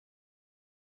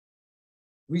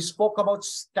 We spoke about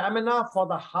stamina for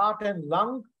the heart and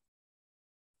lung.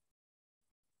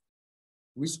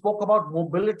 We spoke about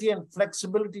mobility and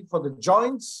flexibility for the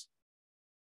joints.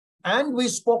 And we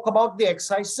spoke about the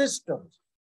exercise systems.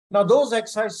 Now, those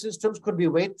exercise systems could be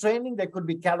weight training, they could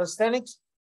be calisthenics,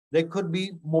 they could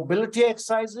be mobility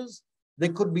exercises, they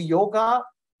could be yoga,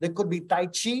 they could be Tai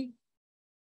Chi,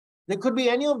 they could be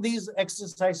any of these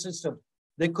exercise systems.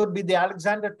 They could be the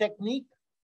Alexander technique,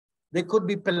 they could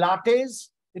be Pilates,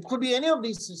 it could be any of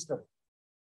these systems.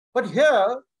 But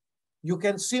here, you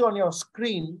can see on your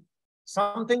screen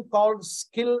something called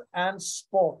skill and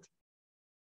sport.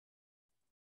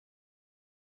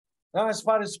 Now, as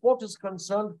far as sport is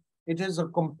concerned, it is a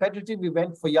competitive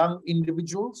event for young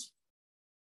individuals.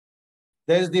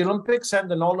 There's the Olympics and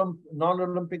the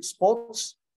non-Olympic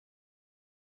sports.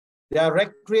 There are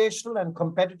recreational and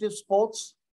competitive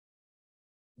sports.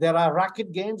 There are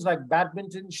racket games like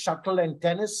badminton, shuttle, and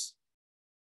tennis.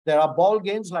 There are ball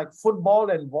games like football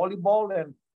and volleyball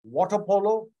and water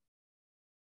polo.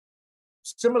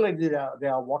 Similarly,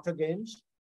 there are water games.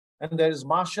 And there is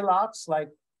martial arts like,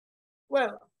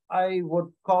 well, I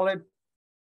would call it,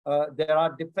 there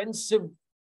are defensive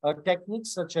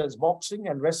techniques such as boxing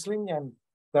and wrestling and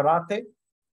karate.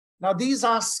 Now, these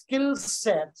are skill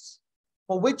sets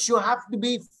for which you have to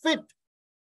be fit.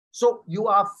 So you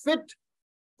are fit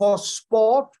for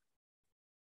sport.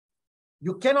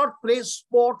 You cannot play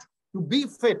sport to be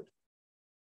fit.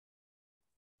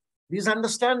 Please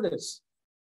understand this.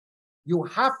 You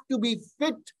have to be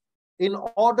fit in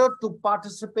order to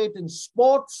participate in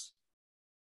sports.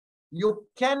 You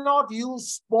cannot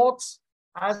use sports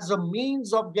as a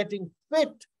means of getting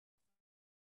fit.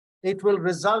 It will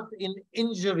result in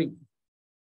injury.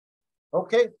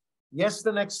 Okay? Yes,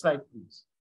 the next slide, please.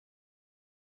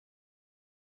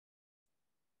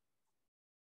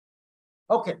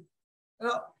 Okay.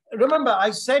 Remember,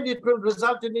 I said it will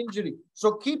result in injury.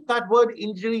 So keep that word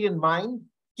injury in mind.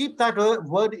 Keep that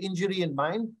word injury in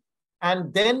mind.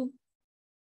 And then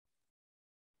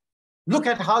look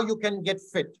at how you can get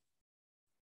fit.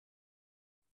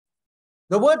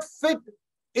 The word fit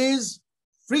is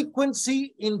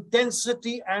frequency,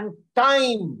 intensity, and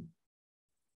time.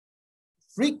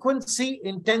 Frequency,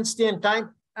 intensity, and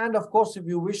time. And of course, if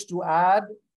you wish to add,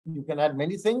 you can add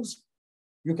many things.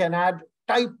 You can add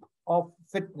type of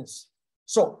fitness.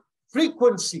 So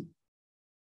frequency.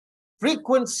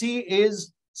 Frequency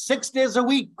is 6 days a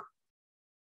week.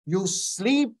 You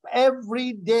sleep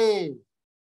every day.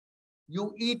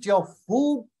 You eat your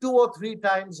food 2 or 3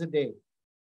 times a day.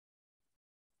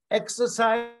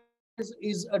 Exercise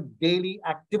is a daily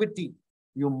activity.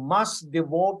 You must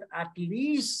devote at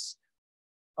least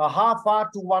a half hour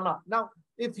to 1 hour. Now,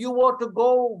 if you were to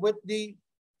go with the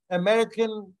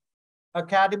American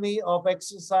Academy of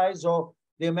Exercise or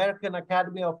the American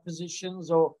Academy of Physicians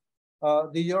or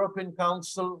the European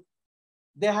Council,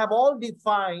 they have all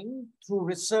defined through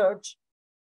research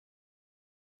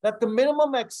that the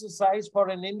minimum exercise for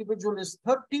an individual is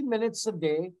 30 minutes a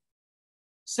day,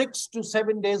 6 to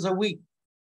 7 days a week.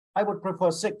 I would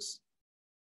prefer 6.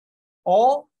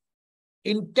 Or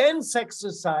intense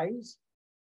exercise,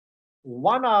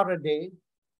 1 hour a day,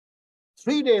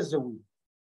 3 days a week.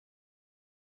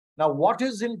 Now, what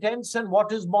is intense and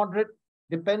what is moderate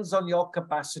depends on your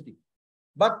capacity.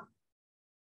 But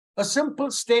a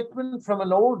simple statement from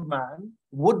an old man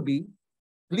would be,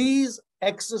 please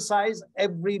exercise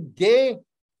every day.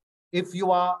 If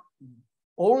you are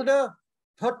older,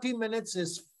 30 minutes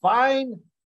is fine.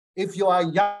 If you are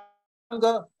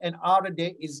younger, an hour a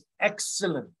day is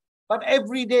excellent. But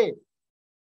every day,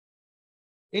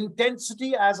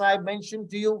 intensity, as I mentioned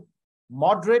to you,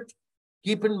 moderate.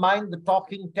 Keep in mind the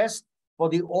talking test for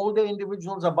the older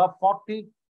individuals above 40.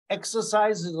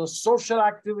 Exercise is a social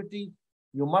activity.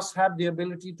 You must have the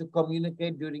ability to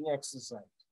communicate during exercise.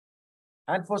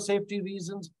 And for safety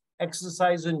reasons,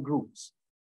 exercise in groups.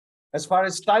 As far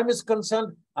as time is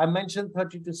concerned, I mentioned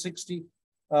 30 to 60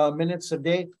 minutes a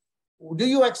day. Do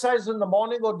you exercise in the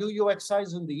morning or do you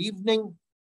exercise in the evening?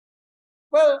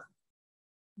 Well,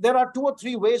 there are 2 or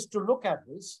 3 ways to look at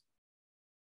this.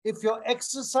 If your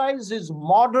exercise is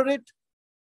moderate,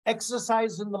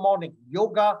 exercise in the morning,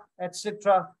 yoga,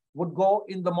 etc., would go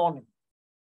in the morning.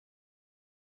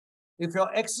 If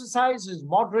your exercise is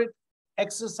moderate,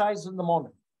 exercise in the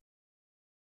morning.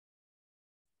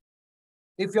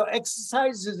 If your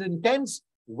exercise is intense,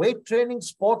 weight training,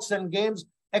 sports and games,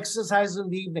 exercise in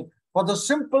the evening. For the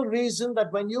simple reason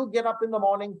that when you get up in the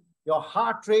morning, your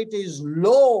heart rate is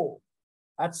low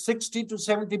at 60 to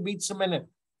 70 beats a minute.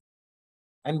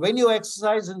 And when you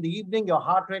exercise in the evening, your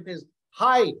heart rate is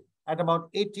high at about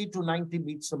 80 to 90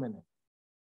 beats a minute.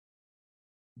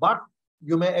 But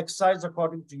you may exercise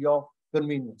according to your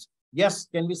convenience. Yes,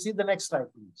 can we see the next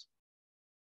slide, please?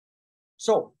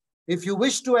 So, if you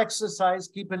wish to exercise,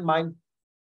 keep in mind,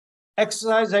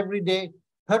 exercise every day,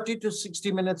 30 to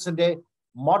 60 minutes a day,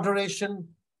 moderation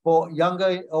for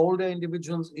older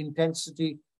individuals,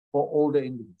 intensity for older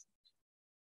individuals.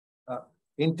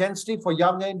 Intensity for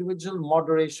younger individuals,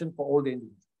 moderation for older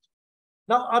individuals.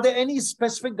 Now, are there any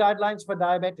specific guidelines for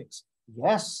diabetics?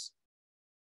 Yes.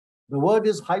 The word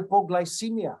is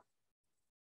hypoglycemia.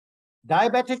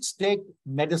 Diabetics take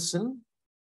medicine.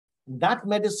 That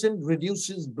medicine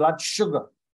reduces blood sugar.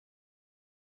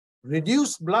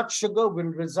 Reduced blood sugar will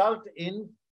result in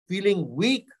feeling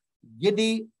weak,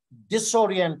 giddy,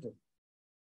 disoriented.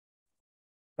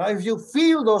 Now, if you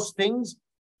feel those things,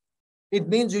 it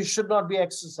means you should not be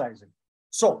exercising.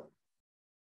 So,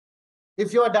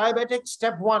 if you are diabetic,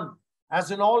 step 1,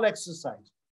 as in all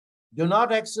exercise, do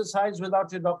not exercise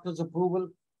without your doctor's approval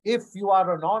if you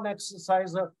are a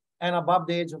non-exerciser and above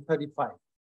the age of 35.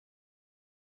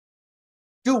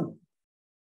 2,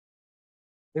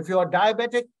 if you are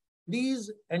diabetic, please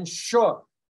ensure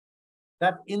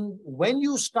that when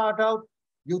you start out,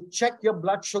 you check your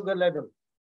blood sugar level.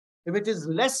 If it is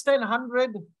less than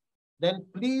 100, then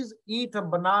please eat a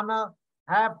banana,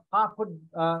 have half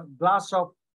a glass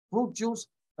of fruit juice,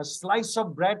 a slice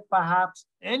of bread perhaps,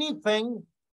 anything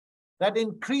that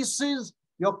increases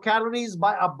your calories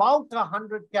by about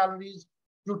 100 calories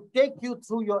to take you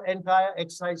through your entire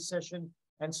exercise session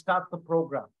and start the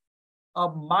program. A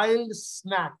mild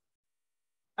snack.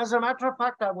 As a matter of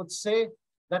fact, I would say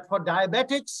that for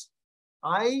diabetics,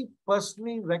 I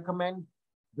personally recommend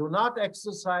do not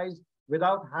exercise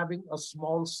without having a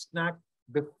small snack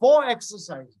before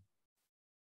exercising.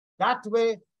 That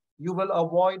way, you will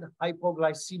avoid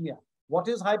hypoglycemia. What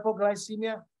is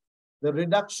hypoglycemia? The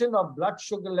reduction of blood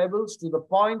sugar levels to the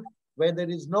point where there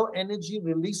is no energy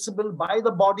releasable by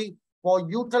the body for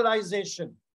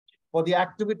utilization, for the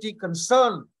activity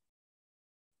concerned.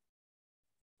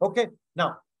 Okay,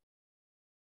 now,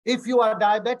 if you are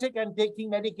diabetic and taking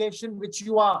medication, which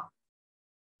you are,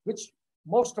 which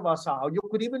most of us are, you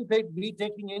could even be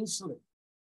taking insulin,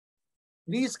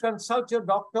 please consult your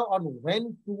doctor on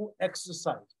when to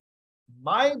exercise.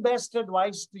 My best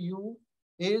advice to you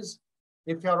is,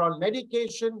 if you're on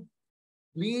medication,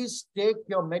 please take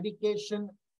your medication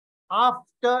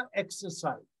after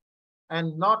exercise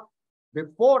and not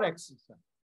before exercise.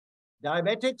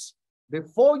 Diabetics,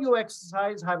 before you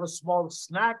exercise, have a small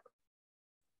snack.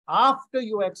 After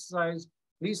you exercise,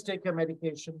 please take your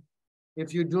medication.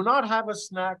 If you do not have a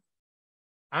snack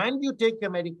and you take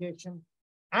your medication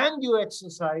and you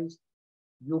exercise,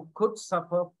 you could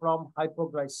suffer from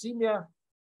hypoglycemia.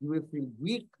 You will feel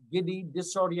weak, giddy,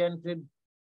 disoriented,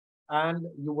 and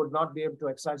you would not be able to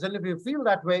exercise. And if you feel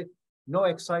that way, no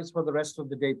exercise for the rest of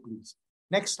the day, please.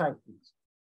 Next slide, please.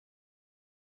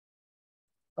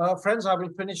 Friends, I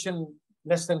will finish in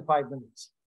less than 5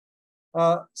 minutes.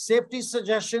 Safety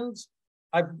suggestions,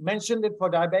 I've mentioned it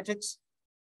for diabetics.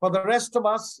 For the rest of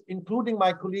us, including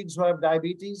my colleagues who have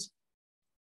diabetes,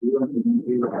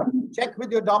 check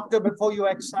with your doctor before you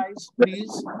exercise,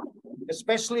 please,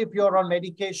 especially if you're on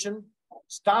medication.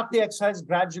 Start the exercise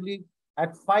gradually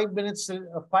at 5 minutes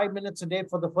a day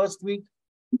for the first week,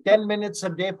 10 minutes a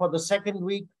day for the second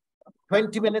week,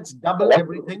 20 minutes, double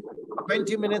everything,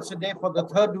 20 minutes a day for the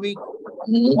third week,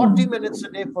 40 minutes a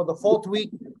day for the fourth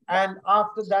week, and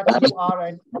after that you are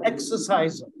an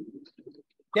exerciser.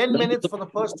 10 minutes for the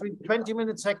first week, 20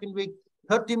 minutes second week,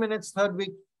 30 minutes third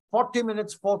week, 40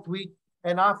 minutes fourth week,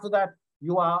 and after that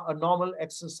you are a normal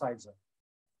exerciser.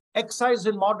 Exercise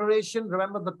in moderation,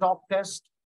 remember the top test.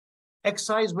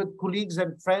 Exercise with colleagues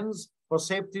and friends for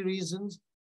safety reasons.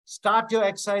 Start your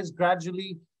exercise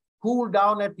gradually. Cool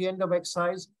down at the end of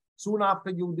exercise. Soon after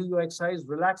you do your exercise,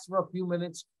 relax for a few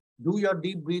minutes. Do your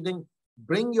deep breathing.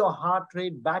 Bring your heart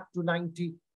rate back to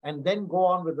 90 and then go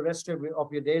on with the rest of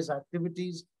your day's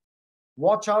activities.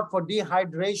 Watch out for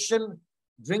dehydration.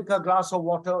 Drink a glass of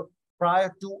water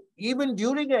prior to, even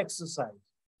during exercise.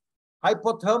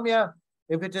 Hypothermia,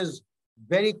 if it is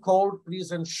very cold,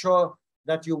 please ensure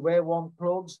that you wear warm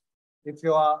clothes. If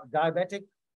you are diabetic,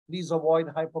 please avoid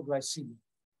hypoglycemia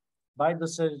by the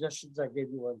suggestions I gave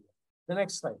you earlier. The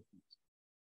next slide, please.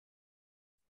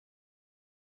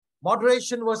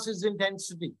 Moderation versus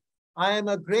intensity. I am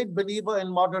a great believer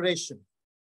in moderation.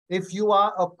 If you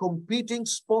are a competing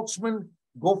sportsman,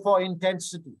 go for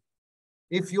intensity.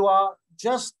 If you are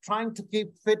just trying to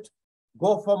keep fit,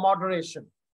 go for moderation.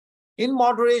 In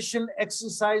moderation,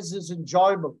 exercise is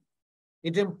enjoyable.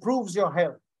 It improves your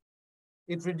health.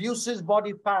 It reduces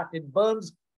body fat. It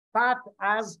burns fat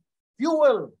as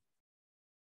fuel.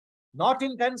 Not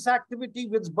intense activity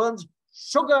which burns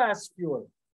sugar as fuel.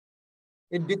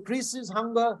 It decreases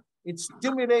hunger. It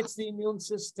stimulates the immune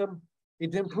system.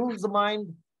 It improves the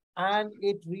mind. And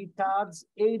it retards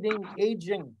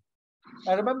aging.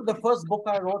 I remember the first book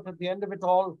I wrote, at the end of it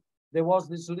all, there was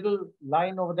this little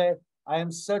line over there. I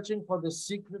am searching for the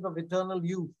secret of eternal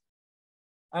youth.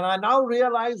 And I now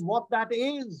realize what that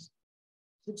is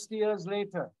 60 years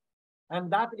later.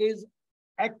 And that is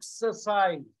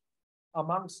exercise,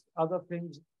 amongst other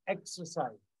things,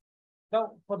 exercise.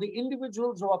 Now, for the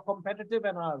individuals who are competitive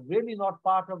and are really not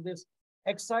part of this,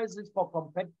 exercise is for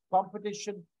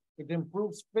competition. It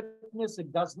improves fitness.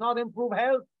 It does not improve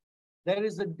health. There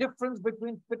is a difference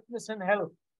between fitness and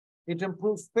health. It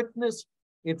improves fitness.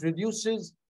 It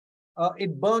reduces,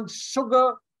 it burns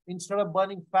sugar instead of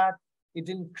burning fat. It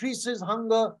increases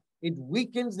hunger. It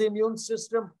weakens the immune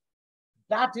system.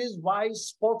 That is why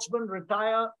sportsmen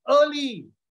retire early.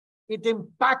 It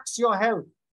impacts your health.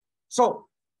 So,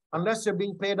 unless you're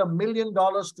being paid $1 million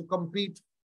to compete,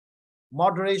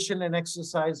 moderation and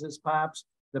exercise is perhaps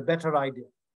the better idea.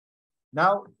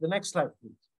 Now, the next slide,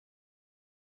 please.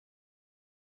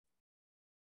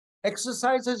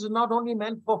 Exercise is not only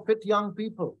meant for fit young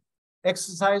people.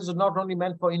 Exercise is not only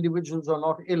meant for individuals who are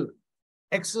not ill.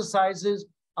 Exercises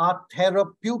are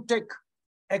therapeutic.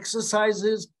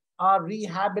 Exercises are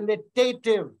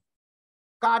rehabilitative,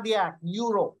 cardiac,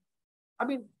 neuro. I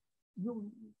mean,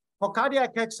 for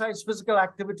cardiac exercise, physical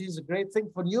activity is a great thing.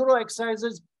 For neuro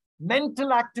exercises,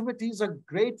 mental activity is a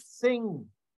great thing.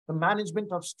 The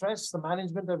management of stress, the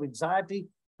management of anxiety,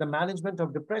 the management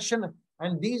of depression.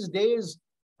 And these days,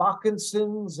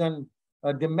 Parkinson's and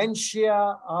dementia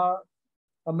are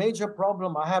a major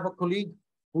problem. I have a colleague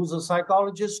who's a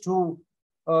psychologist who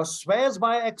swears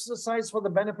by exercise for the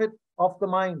benefit of the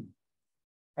mind.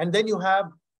 And then you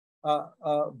have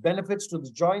benefits to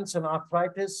the joints and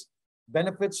arthritis,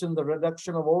 benefits in the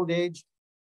reduction of old age.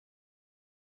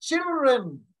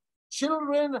 Children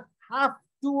have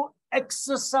to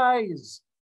exercise.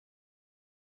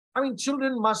 I mean,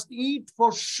 children must eat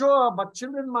for sure, but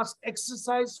children must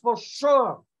exercise for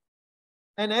sure.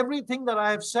 And everything that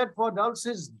I have said for adults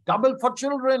is double for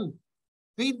children.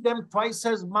 Feed them twice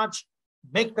as much,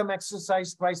 make them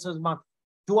exercise twice as much.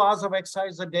 2 hours of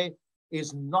exercise a day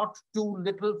is not too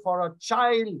little for a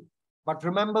child. But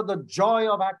remember the joy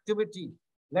of activity.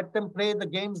 Let them play the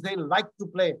games they like to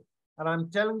play. And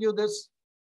I'm telling you this,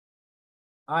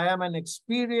 I am an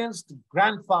experienced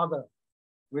grandfather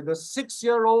with a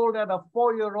 6-year-old and a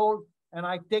 4-year-old, and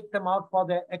I take them out for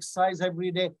their exercise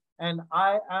every day, and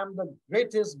I am the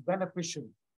greatest beneficiary.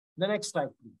 The next slide,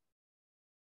 please.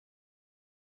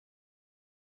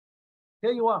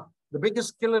 Here you are, the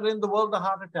biggest killer in the world, the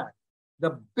heart attack.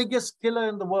 The biggest killer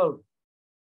in the world.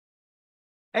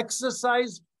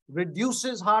 Exercise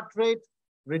reduces heart rate,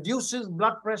 reduces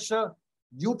blood pressure,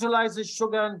 utilizes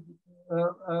sugar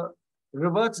and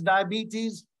reverts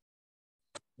diabetes,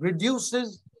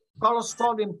 reduces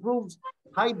cholesterol, improves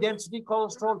high density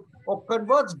cholesterol, or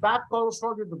converts bad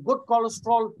cholesterol into good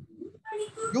cholesterol,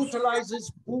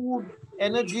 utilizes food,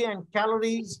 energy, and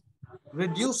calories,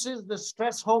 reduces the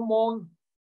stress hormone,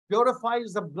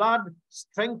 purifies the blood,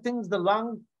 strengthens the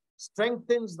lung,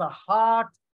 strengthens the heart,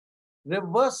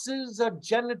 reverses a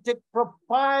genetic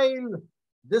profile.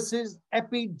 This is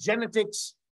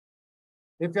epigenetics.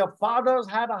 If your father's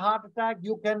had a heart attack,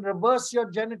 you can reverse your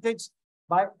genetics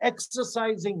by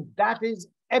exercising. That is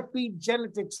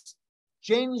epigenetics,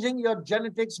 changing your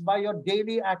genetics by your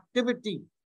daily activity.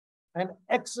 And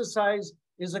exercise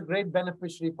is a great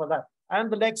beneficiary for that.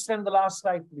 And the next and the last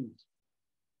slide, please.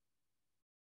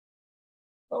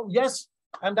 Oh, yes,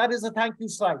 and that is a thank you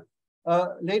slide.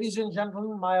 Ladies and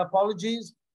gentlemen, my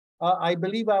apologies. I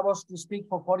believe I was to speak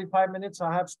for 45 minutes.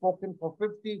 I have spoken for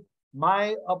 50.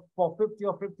 For 50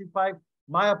 or 55,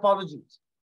 my apologies,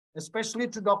 especially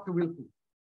to Dr. Wilkie.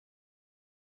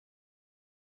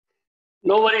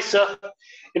 No worries, sir.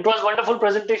 It was a wonderful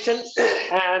presentation.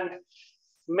 And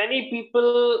many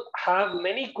people have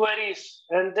many queries,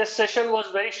 and this session was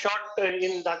very short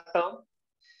in that term.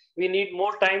 We need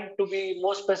more time to be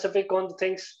more specific on the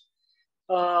things.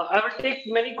 I will take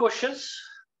many questions.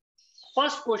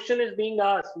 First question is being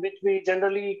asked, which we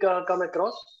generally come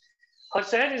across.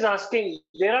 Harshad is asking,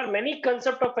 there are many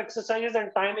concepts of exercises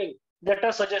and timing that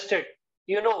are suggested.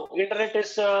 You know, internet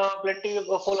is plenty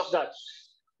full of that.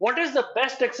 What is the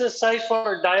best exercise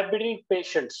for diabetic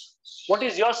patients? What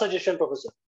is your suggestion, Professor?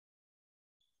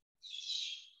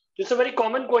 It's a very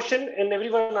common question and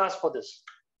everyone asks for this.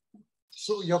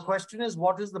 So your question is,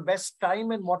 what is the best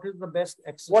time and what is the best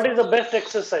exercise? What is the best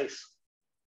exercise?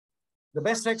 The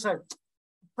best exercise.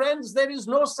 Friends, there is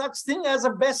no such thing as a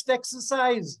best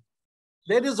exercise.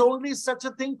 There is only such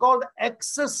a thing called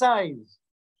exercise.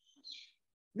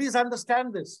 Please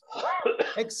understand this.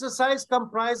 Exercise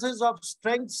comprises of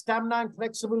strength, stamina, and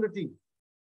flexibility.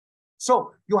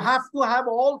 So you have to have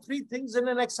all three things in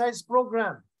an exercise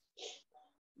program.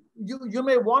 You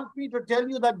may want me to tell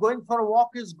you that going for a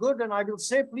walk is good, and I will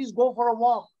say, please go for a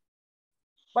walk.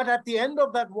 But at the end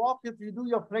of that walk, if you do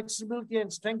your flexibility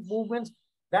and strength movements,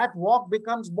 that walk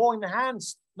becomes more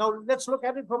enhanced. Now, let's look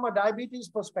at it from a diabetes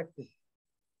perspective.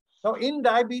 Now, in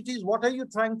diabetes, what are you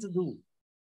trying to do?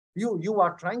 You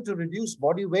are trying to reduce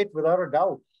body weight without a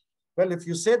doubt. Well, if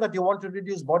you say that you want to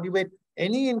reduce body weight,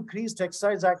 any increased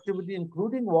exercise activity,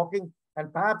 including walking,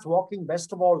 and perhaps walking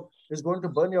best of all, is going to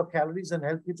burn your calories and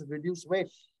help you to reduce weight.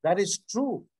 That is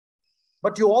true.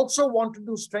 But you also want to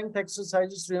do strength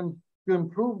exercises to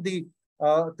improve the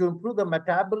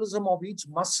metabolism of each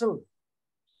muscle.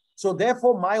 So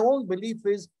therefore, my own belief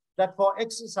is that for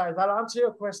exercise, I'll answer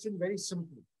your question very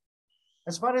simply.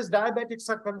 As far as diabetics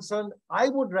are concerned, I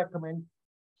would recommend,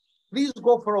 please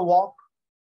go for a walk.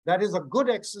 That is a good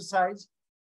exercise.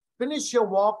 Finish your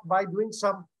walk by doing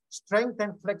some strength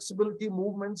and flexibility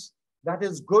movements. That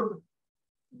is good.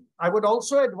 I would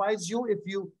also advise you, if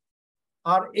you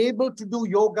are able to do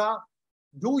yoga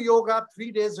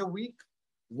 3 days a week,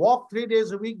 walk 3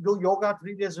 days a week, do yoga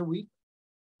 3 days a week.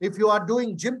 If you are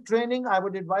doing gym training, I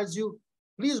would advise you,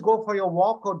 please go for your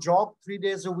walk or jog 3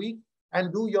 days a week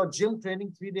and do your gym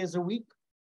training 3 days a week.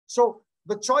 So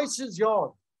the choice is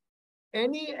yours.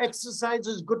 Any exercise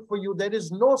is good for you. There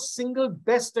is no single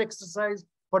best exercise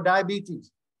for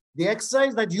diabetes. The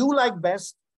exercise that you like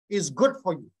best is good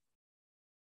for you.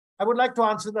 I would like to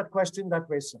answer that question that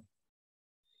way, sir.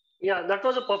 Yeah, that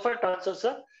was a perfect answer,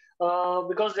 sir.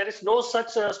 Because there is no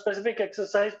such specific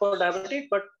exercise for diabetes,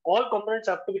 but all components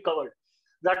have to be covered.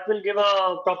 That will give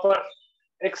a proper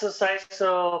exercise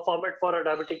format for a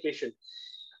diabetic patient.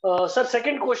 Sir,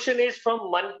 second question is from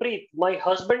Manpreet. My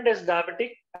husband is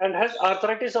diabetic and has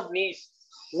arthritis of knees.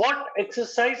 What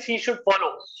exercise he should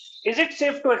follow? Is it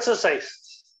safe to exercise?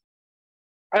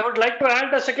 I would like to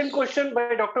add a second question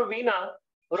by Dr. Veena.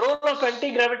 Role of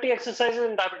anti-gravity exercises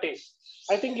in diabetes.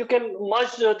 I think you can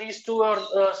merge these two, or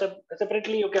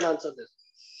separately you can answer this.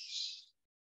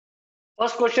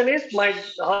 First question is, my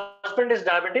husband is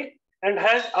diabetic and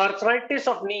has arthritis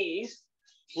of knees.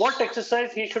 What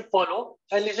exercise he should follow,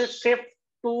 and is it safe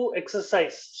to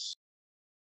exercise?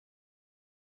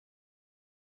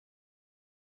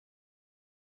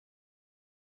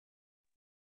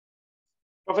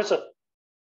 Professor,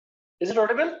 is it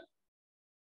audible?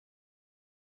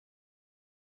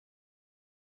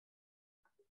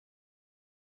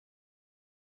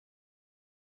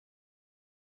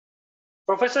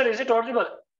 Professor, is it audible?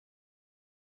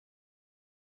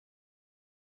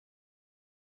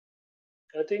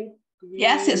 I think.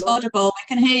 Yes, it's audible.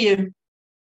 We can hear you.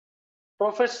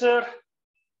 Professor,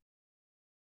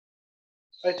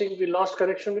 I think we lost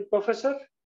connection with Professor.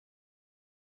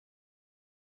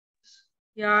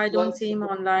 Yeah, I don't see him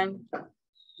online.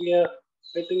 Yeah,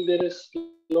 I think there is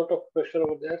a lot of pressure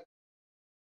over there.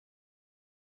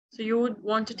 So you would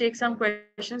want to take some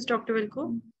questions, Dr.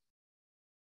 Wilco?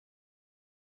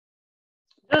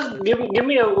 Just give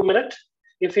me a minute.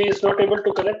 If he is not able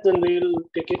to connect, then we will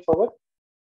take it forward.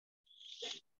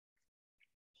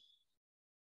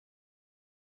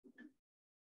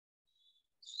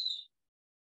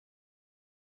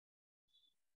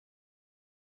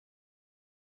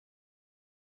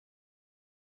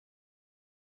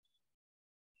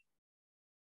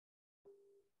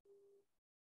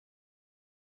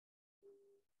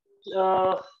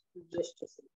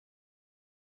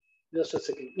 Just a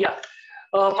second. Yeah.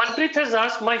 Manpreet has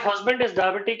asked, my husband is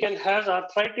diabetic and has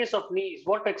arthritis of knees.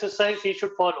 What exercise he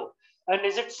should follow? And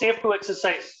is it safe to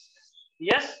exercise?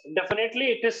 Yes, definitely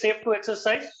it is safe to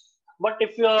exercise. But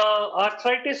if your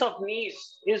arthritis of knees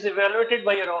is evaluated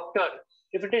by a doctor,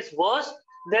 if it is worse,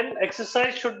 then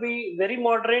exercise should be very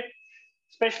moderate.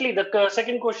 Especially the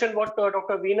second question, what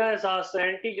Dr. Veena has asked, the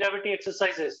anti-gravity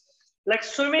exercises. Like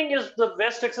swimming is the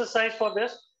best exercise for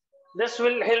this. This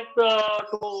will help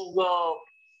to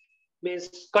means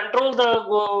control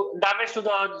the damage to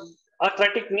the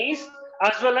arthritic knees,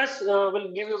 as well as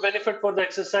will give you benefit for the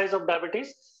exercise of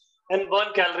diabetes and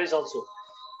burn calories also.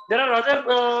 There are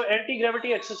other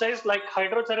anti-gravity exercises like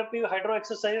hydrotherapy, hydro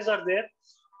exercises are there.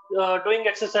 Doing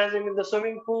exercising in the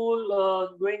swimming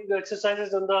pool, doing the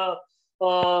exercises in the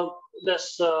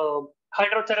this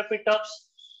hydrotherapy tubs.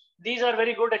 These are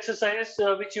very good exercises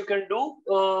which you can do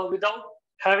without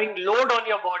having load on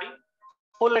your body.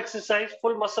 Full exercise,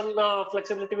 full muscle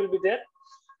flexibility will be there,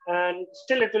 and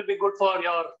still it will be good for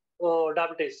your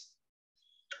diabetes.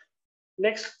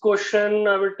 Next question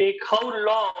I will take: how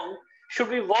long should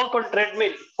we walk on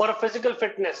treadmill for a physical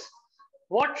fitness?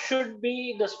 What should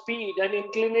be the speed and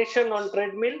inclination on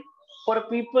treadmill for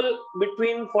people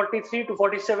between 43 to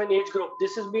 47 age group?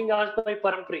 This is being asked by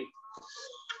Parampreet.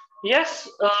 Yes,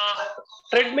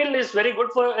 treadmill is very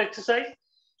good for exercise.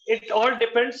 It all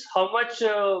depends how much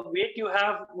weight you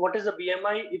have, what is the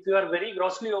BMI. If you are very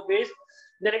grossly obese,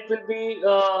 then it will be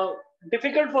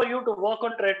difficult for you to walk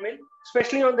on treadmill,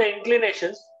 especially on the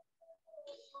inclinations.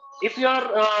 If your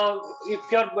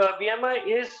BMI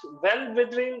is well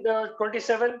within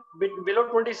 27, below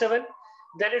 27,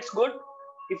 then it's good.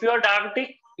 If you are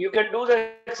diabetic, you can do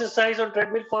the exercise on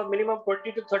treadmill for minimum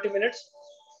 20 to 30 minutes.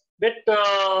 With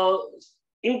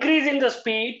increasing the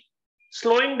speed,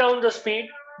 slowing down the speed,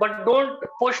 but don't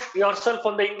push yourself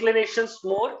on the inclinations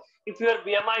more if your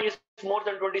BMI is more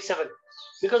than 27,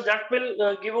 because that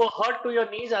will give a hurt to your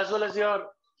knees as well as your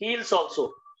heels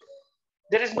also.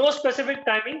 There is no specific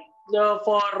timing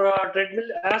for treadmill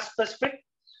as specific,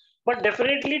 but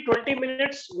definitely 20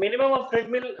 minutes minimum of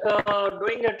treadmill,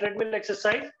 doing a treadmill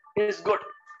exercise is good.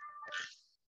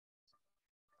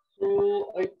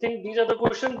 So I think these are the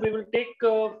questions. We will take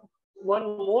one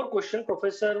more question.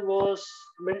 Professor was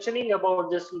mentioning about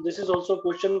this. This is also a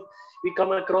question we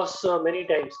come across many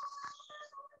times.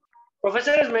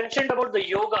 Professor has mentioned about the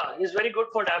yoga is very good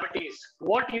for diabetes.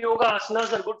 What yoga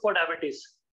asanas are good for diabetes?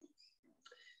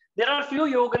 There are a few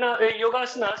yoga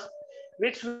asanas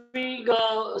which we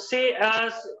say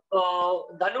as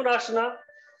Dhanurasana,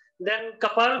 then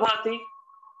Kapalbhati,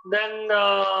 then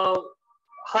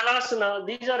Halasana.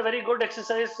 These are very good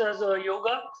exercises as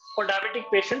yoga for diabetic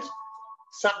patients.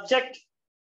 Subject: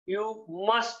 you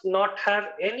must not have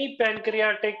any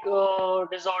pancreatic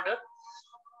disorder.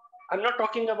 I'm not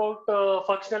talking about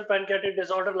functional pancreatic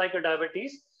disorder like a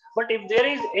diabetes, but if there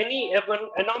is any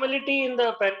anomaly in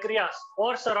the pancreas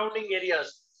or surrounding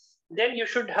areas, then you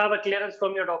should have a clearance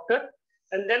from your doctor,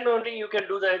 and then only you can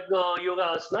do the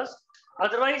yoga asanas.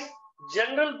 Otherwise,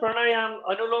 general pranayam,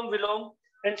 anulom vilom,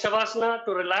 and shavasana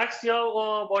to relax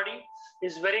your body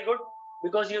is very good,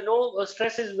 because you know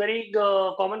stress is very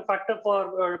common factor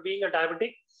for being a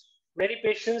diabetic. Many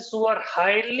patients who are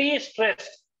highly stressed,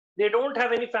 they don't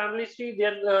have any family history,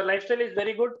 their lifestyle is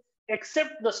very good,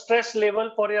 except the stress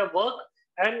level for your work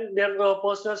and their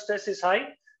personal stress is high,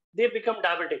 they become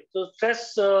diabetic. So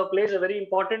stress plays a very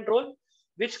important role,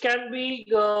 which can be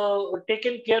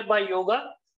taken care by yoga.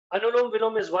 Anulom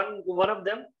Vilom is one of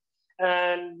them,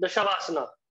 and the Shavasana.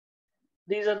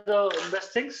 These are the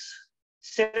best things.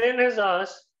 Seren has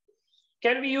asked,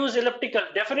 can we use elliptical?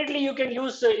 Definitely you can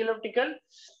use elliptical.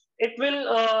 It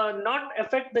will not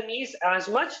affect the knees as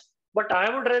much, but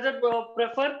I would rather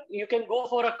prefer you can go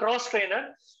for a cross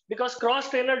trainer, because cross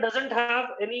trainer doesn't have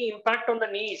any impact on the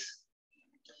knees.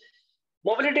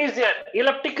 Mobility is there.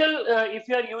 Elliptical, if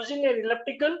you are using an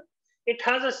elliptical, it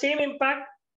has the same impact,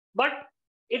 but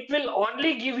it will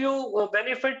only give you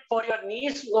benefit for your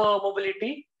knees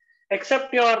mobility,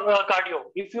 except your cardio.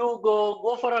 If you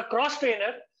go for a cross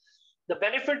trainer, the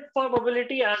benefit for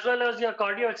mobility as well as your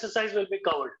cardio exercise will be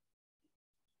covered.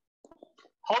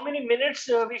 How many minutes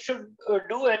we should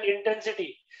do an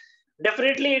intensity?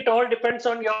 Definitely, it all depends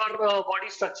on your body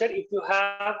structure. If you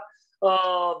have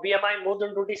BMI more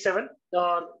than 27,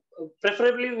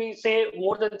 preferably we say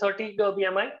more than 30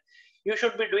 BMI, you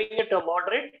should be doing it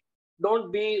moderate.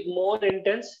 Don't be more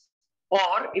intense.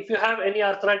 Or if you have any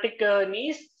arthritic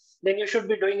knees, then you should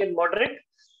be doing it moderate.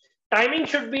 Timing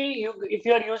should be, if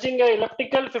you are using a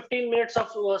elliptical 15 minutes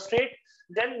of straight,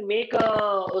 then make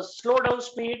a slow down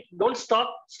speed. Don't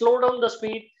stop, slow down the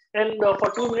speed, and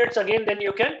for 2 minutes again, then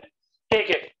you can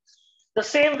take it. The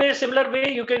same way, similar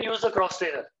way, you can use the cross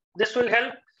trainer. This will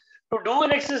help to do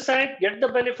an exercise, get the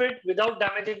benefit without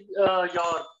damaging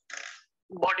your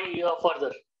body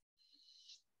further.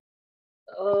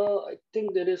 I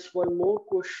think there is one more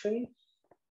question.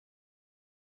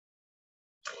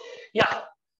 Yeah.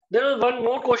 There is one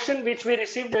more question which we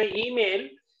received an email.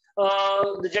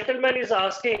 The gentleman is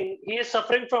asking, he is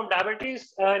suffering from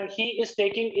diabetes and he is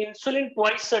taking insulin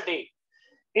twice a day.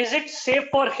 Is it safe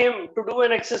for him to do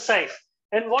an exercise?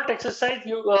 And what exercise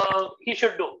he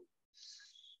should do?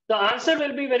 The answer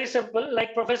will be very simple.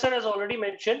 Like Professor has already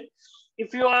mentioned,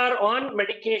 if you are on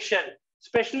medication,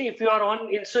 especially if you are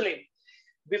on insulin,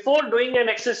 before doing an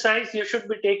exercise, you should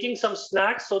be taking some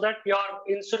snacks so that your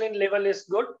insulin level is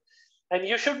good. And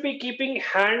you should be keeping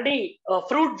handy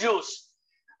fruit juice.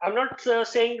 I'm not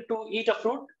saying to eat a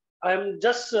fruit. I'm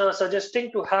just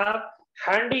suggesting to have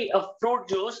handy a fruit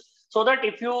juice so that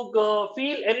if you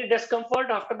feel any discomfort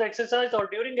after the exercise or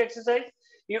during exercise,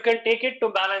 you can take it to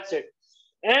balance it.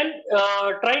 And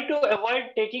try to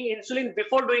avoid taking insulin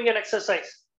before doing an exercise.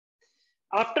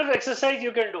 After the exercise,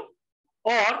 you can do.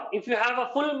 Or if you have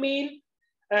a full meal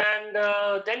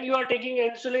and then you are taking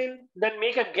insulin, then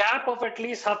make a gap of at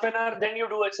least half an hour, then you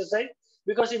do exercise.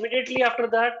 Because immediately after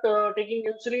that, taking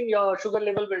insulin, your sugar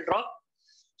level will drop.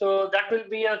 So that will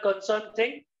be a concern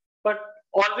thing. But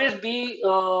always be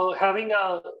having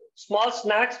a small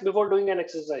snacks before doing an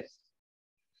exercise.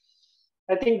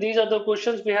 I think these are the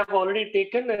questions we have already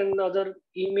taken, and other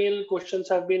email questions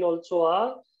have been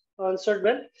also answered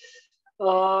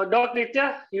well. Dr.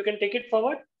 Nitya, you can take it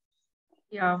forward.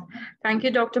 Yeah, thank you,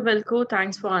 Dr. Velko.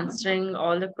 Thanks for answering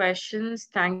all the questions.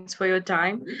 Thanks for your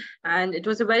time. And it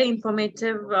was a very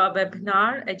informative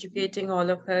webinar educating all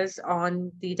of us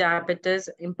on the diabetes,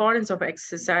 importance of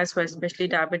exercise for especially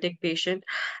diabetic patient.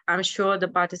 I'm sure the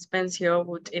participants here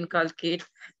would inculcate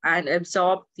and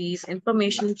absorb these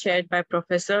information shared by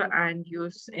Professor and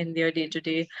use in their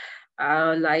day-to-day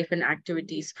life and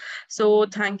activities. So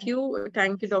thank you,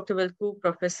 Dr. Velku,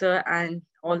 Professor, and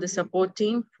all the support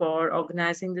team for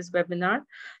organizing this webinar.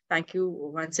 Thank you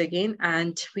once again.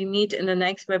 And we meet in the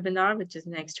next webinar, which is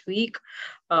next week,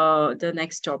 the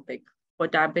next topic for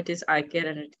diabetes, eye care,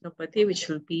 and retinopathy, which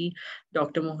will be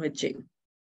Dr. Mohit Jain.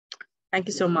 Thank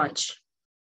you so much.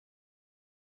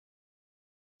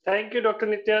 Thank you, Dr.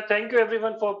 Nitya. Thank you,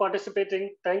 everyone, for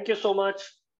participating. Thank you so much.